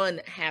the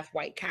one half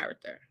white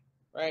character,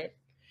 right?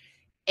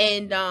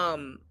 And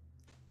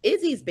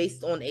Izzy's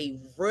based on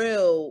a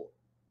real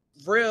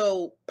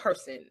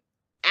person,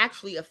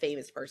 actually a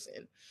famous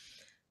person.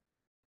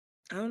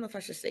 I don't know if I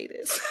should say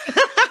this.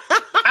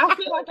 I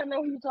feel like I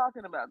know who you're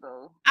talking about,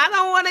 though. I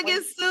don't want to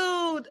get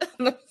sued.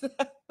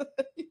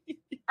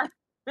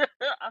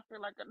 I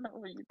feel like I know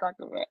who you're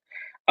talking about.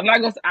 I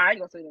ain't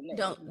gonna say the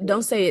name.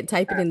 Don't say it.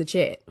 Type it in the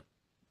chat.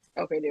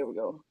 Okay, there we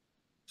go.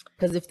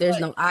 Because if there's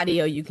no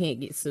audio, you can't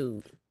get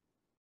sued.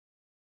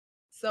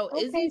 So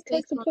Izzy's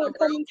based on a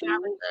real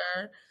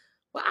character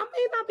Well, I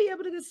may not be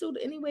able to get sued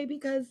anyway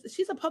because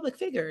she's a public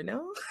figure,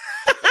 no?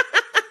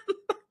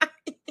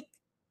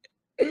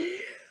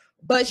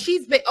 But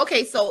she's been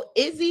okay. So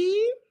Izzy,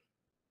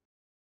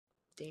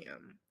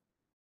 damn,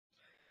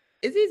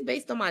 Izzy's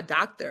based on my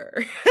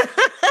doctor.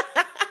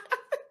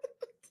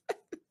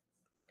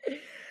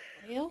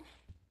 Well,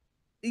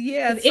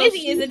 Yeah, 'cause so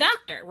Izzy is a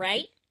doctor,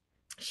 right?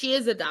 she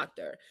is a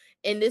doctor,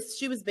 and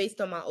she was based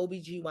on my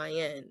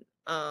OBGYN,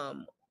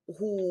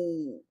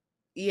 who,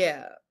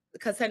 yeah,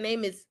 because her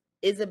name is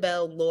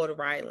Isabel Lord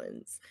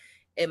Rylands,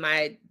 and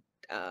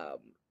um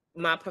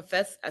my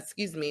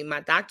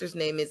my doctor's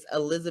name is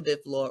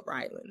Elizabeth Lord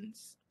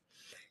Rylands.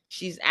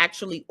 She's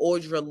actually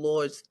Audre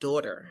Lorde's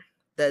daughter,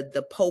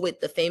 the poet,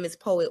 the famous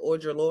poet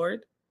Audre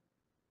Lorde.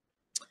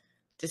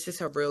 This is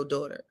her real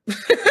daughter.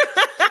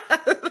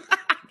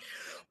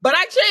 But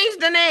I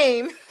changed the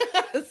name.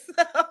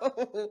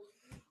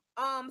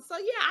 So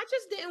yeah, I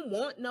just didn't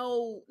want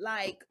no,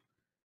 like,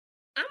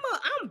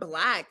 I'm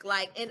black,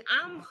 like, and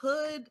I'm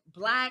hood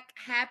black,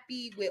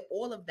 happy with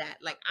all of that.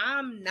 Like,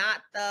 I'm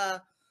not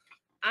that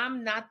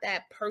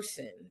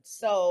person.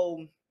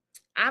 So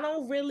I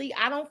don't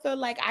feel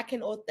like I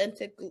can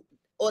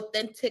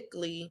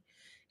authentically,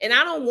 and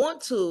I don't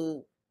want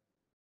to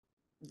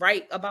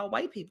write about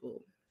white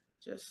people.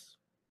 Just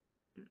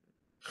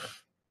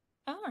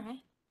All right.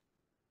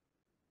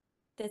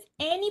 Does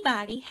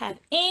anybody have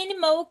any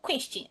more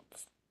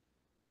questions?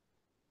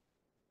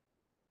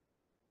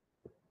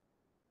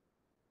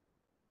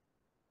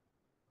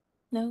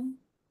 No?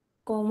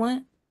 Going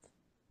once?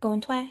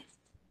 Going twice?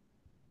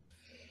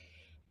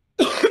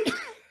 Are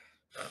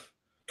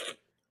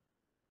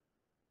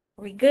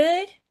we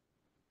good?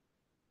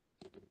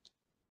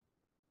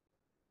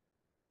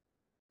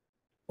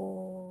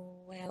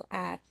 Well,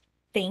 I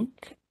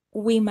think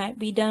we might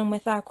be done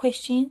with our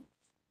questions.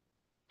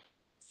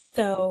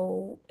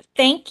 So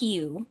thank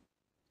you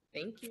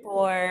thank you.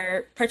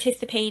 for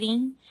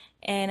participating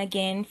and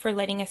again for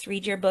letting us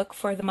read your book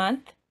for the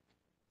month.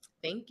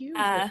 Thank you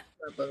for reading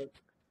my book.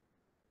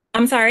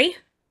 I'm sorry?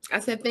 I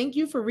said thank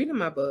you for reading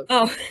my book.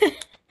 Oh,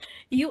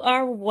 you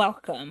are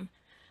welcome.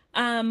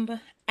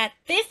 At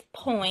this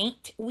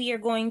point, we are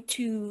going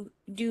to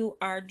do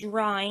our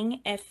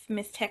drawing if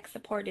Miss Tech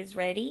Support is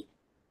ready.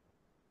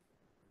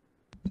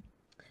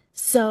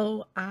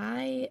 So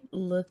I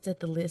looked at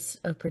the list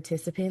of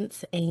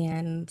participants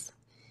and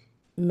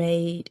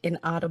made an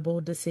audible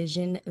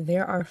decision.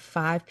 There are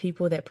 5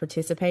 people that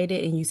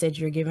participated, and you said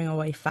you're giving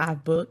away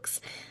 5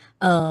 books.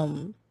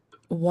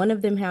 One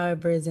of them,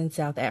 however, is in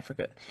South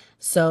Africa.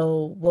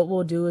 So what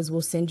we'll do is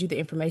we'll send you the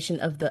information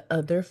of the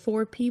other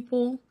 4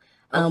 people.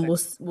 Okay.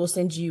 We'll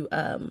send you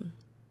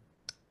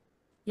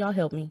y'all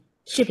help me.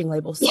 Shipping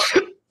labels.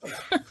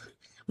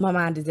 My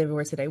mind is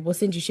everywhere today. We'll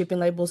send you shipping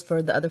labels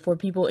for the other 4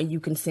 people, and you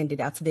can send it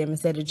out to them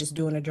instead of just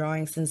doing a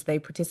drawing. Since they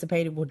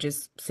participated, we'll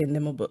just send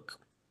them a book.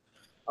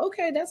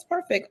 Okay, that's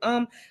perfect.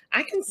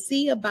 I can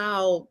see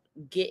about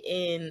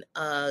getting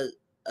a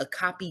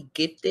copy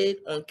gifted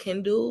on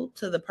Kindle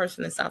to the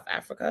person in South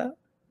Africa.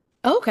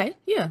 Okay,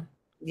 yeah.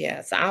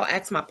 Yeah, so I'll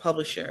ask my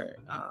publisher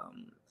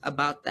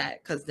about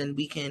that, because then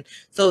we can.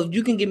 So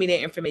you can give me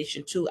their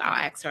information too.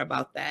 I'll ask her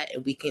about that,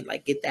 and we can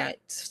like get that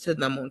to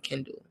them on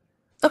Kindle.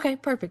 Okay,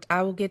 perfect.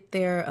 I will get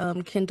their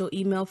Kindle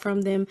email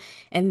from them,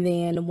 and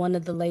then one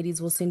of the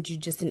ladies will send you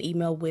just an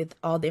email with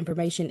all the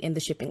information and the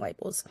shipping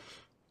labels.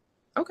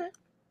 Okay.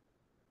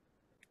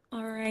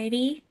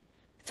 Alrighty.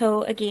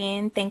 So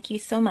again, thank you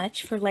so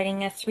much for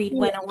letting us read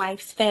When a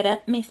Wife's Fed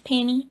Up, Miss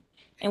Penny.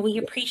 And we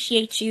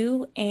appreciate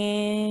you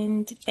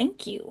and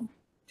thank you.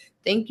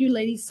 Thank you,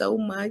 ladies, so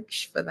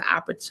much for the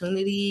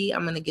opportunity.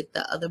 I'm going to get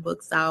the other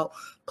books out.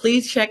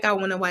 Please check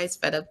out When a Wife's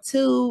Fed Up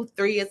 2.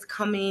 3 is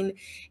coming.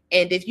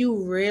 And if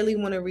you really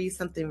want to read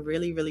something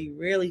really, really,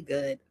 really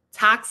good,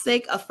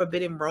 Toxic, A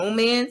Forbidden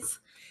Romance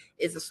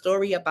is a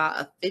story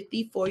about a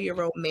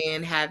 54-year-old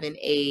man having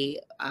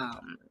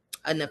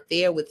an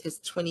affair with his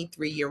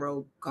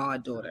 23-year-old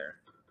goddaughter.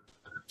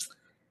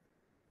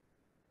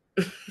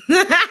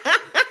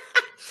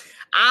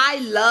 I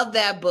love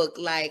that book.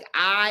 Like,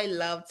 I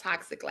love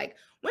Toxic. Like,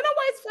 When a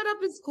Wife's Fed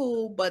Up is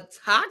cool, but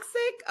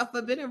Toxic, A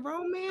Forbidden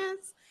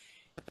Romance,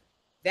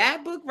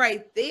 that book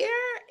right there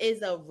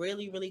is a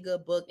really, really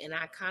good book. And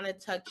I kind of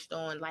touched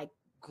on like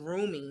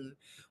grooming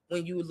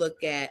when you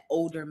look at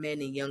older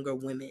men and younger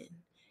women.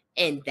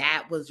 And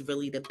that was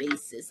really the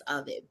basis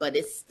of it. But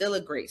it's still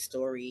a great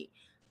story.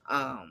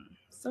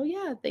 So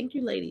yeah, thank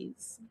you,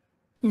 ladies.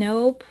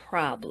 No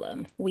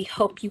problem. We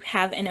hope you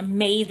have an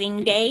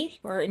amazing day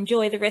or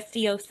enjoy the rest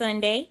of your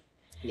Sunday.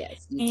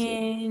 Yes, you too.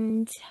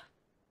 And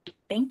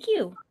thank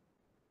you.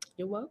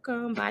 You're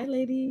welcome. Bye,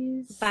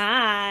 ladies.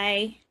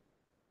 Bye.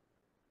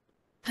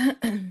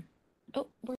 Oh,